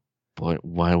two. Boy,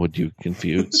 why would you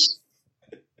confuse?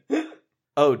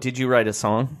 Oh, did you write a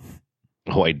song?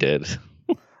 Oh, I did.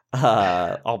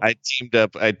 I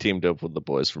teamed up with the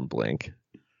boys from Blink.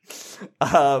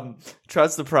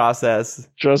 Trust the process.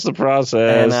 Trust the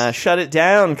process. And shut it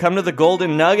down. Come to the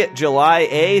Golden Nugget July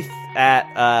 8th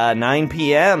at 9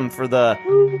 p.m.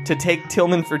 to take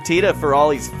Tillman Fertitta for all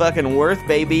he's fucking worth,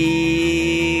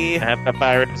 baby. Have a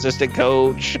pirate assistant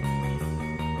coach.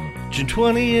 June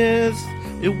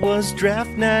 20th, it was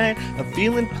draft night. I'm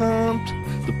feeling pumped.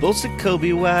 The Bulls took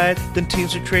Kobe White, then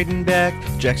teams are trading back.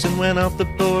 Jackson went off the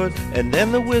board, and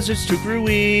then the Wizards took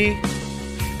Rui.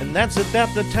 And that's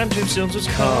about the time James Jones was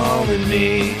calling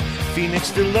me. Phoenix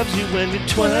still loves you when you're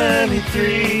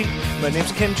 23. My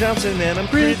name's Ken Johnson and I'm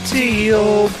pretty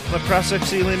old. My prospect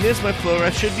ceiling is my floor.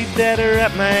 I should be better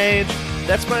at my age.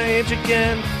 That's my age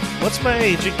again. What's my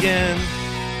age again?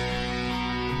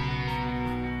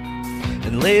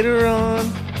 And later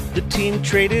on, the team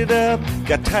traded up,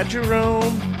 got Ty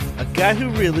Jerome, a guy who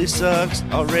really sucks,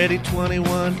 already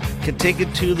 21, can take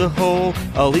it to the hole.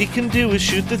 All he can do is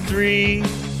shoot the three.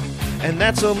 And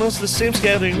that's almost the same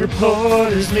scouting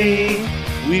report as me.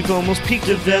 We've almost peaked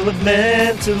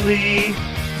developmentally.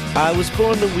 I was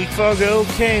born the week Fargo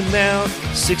came out,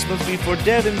 6 months before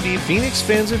Devin beat. Phoenix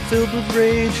fans are filled with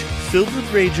rage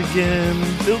again,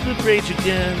 filled with rage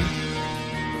again.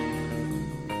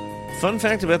 Fun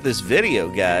fact about this video,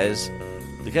 guys.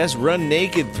 The guys run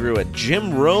naked through a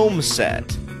Jim Rome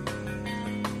set.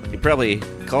 He probably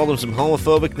called him some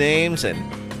homophobic names,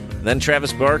 and then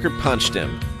Travis Barker punched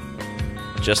him.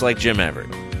 Just like Jim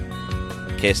Everett.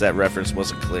 In case that reference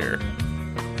wasn't clear.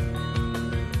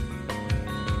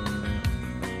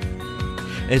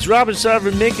 Is Robert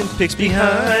Sarver making picks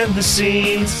behind the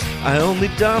scenes? I only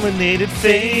dominated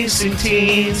facing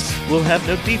teens. We'll have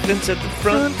no defense at the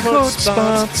front court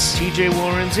spots. TJ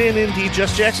Warren's in Indy,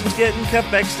 Josh Jackson's getting cut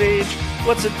backstage.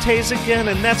 What's a taste again?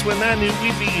 And that's when I knew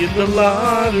we'd be in the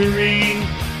lottery.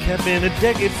 Kept in a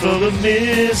decade full of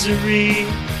misery.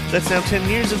 That's now 10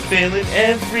 years of failing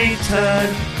every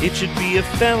time. It should be a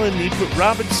felony. Put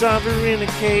Robert Sarver in a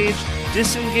cage.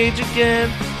 Disengage again.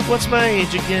 What's my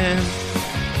age again?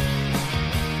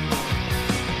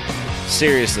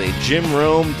 Seriously, Jim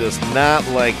Rome does not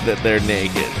like that they're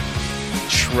naked.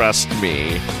 Trust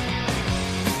me.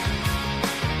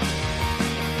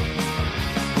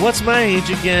 What's my age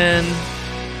again?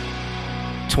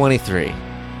 23.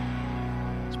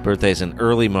 His birthday's in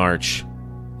early March,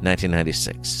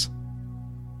 1996.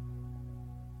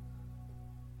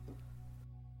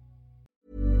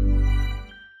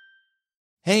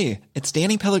 Hey, it's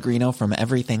Danny Pellegrino from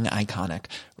Everything Iconic.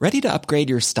 Ready to upgrade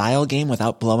your style game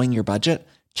without blowing your budget?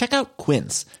 Check out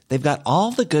Quince. They've got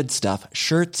all the good stuff,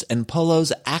 shirts and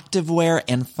polos, activewear,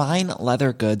 and fine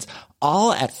leather goods,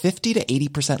 all at 50 to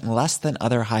 80% less than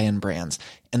other high-end brands.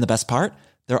 And the best part?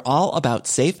 They're all about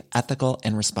safe, ethical,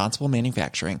 and responsible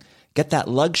manufacturing. Get that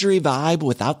luxury vibe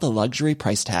without the luxury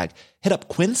price tag. Hit up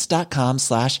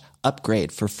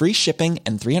quince.com/upgrade for free shipping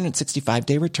and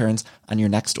 365-day returns on your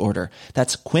next order.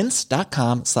 That's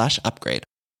quince.com/upgrade.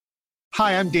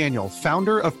 Hi, I'm Daniel,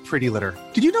 founder of Pretty Litter.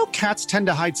 Did you know cats tend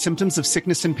to hide symptoms of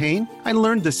sickness and pain? I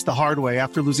learned this the hard way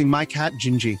after losing my cat,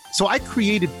 Gingy. So I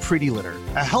created Pretty Litter,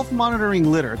 a health monitoring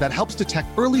litter that helps detect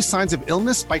early signs of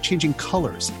illness by changing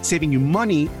colors, saving you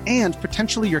money and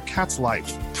potentially your cat's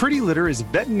life. Pretty Litter is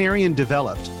veterinarian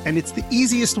developed, and it's the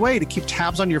easiest way to keep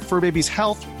tabs on your fur baby's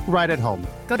health right at home.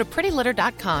 Go to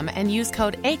prettylitter.com and use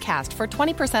code ACAST for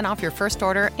 20% off your first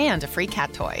order and a free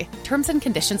cat toy. Terms and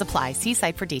conditions apply. See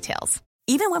site for details.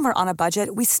 Even when we're on a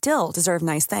budget, we still deserve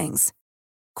nice things.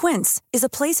 Quince is a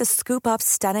place to scoop up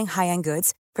stunning high-end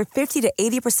goods for 50 to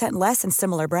 80% less than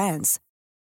similar brands.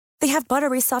 They have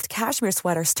buttery soft cashmere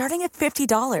sweaters starting at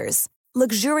 $50,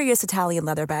 luxurious Italian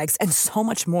leather bags, and so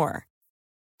much more.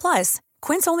 Plus,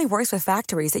 Quince only works with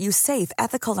factories that use safe,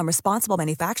 ethical, and responsible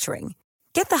manufacturing.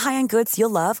 Get the high-end goods you'll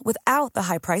love without the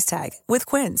high price tag with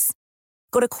Quince.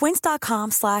 Go to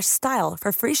quince.com/style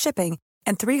for free shipping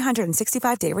and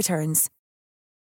 365-day returns.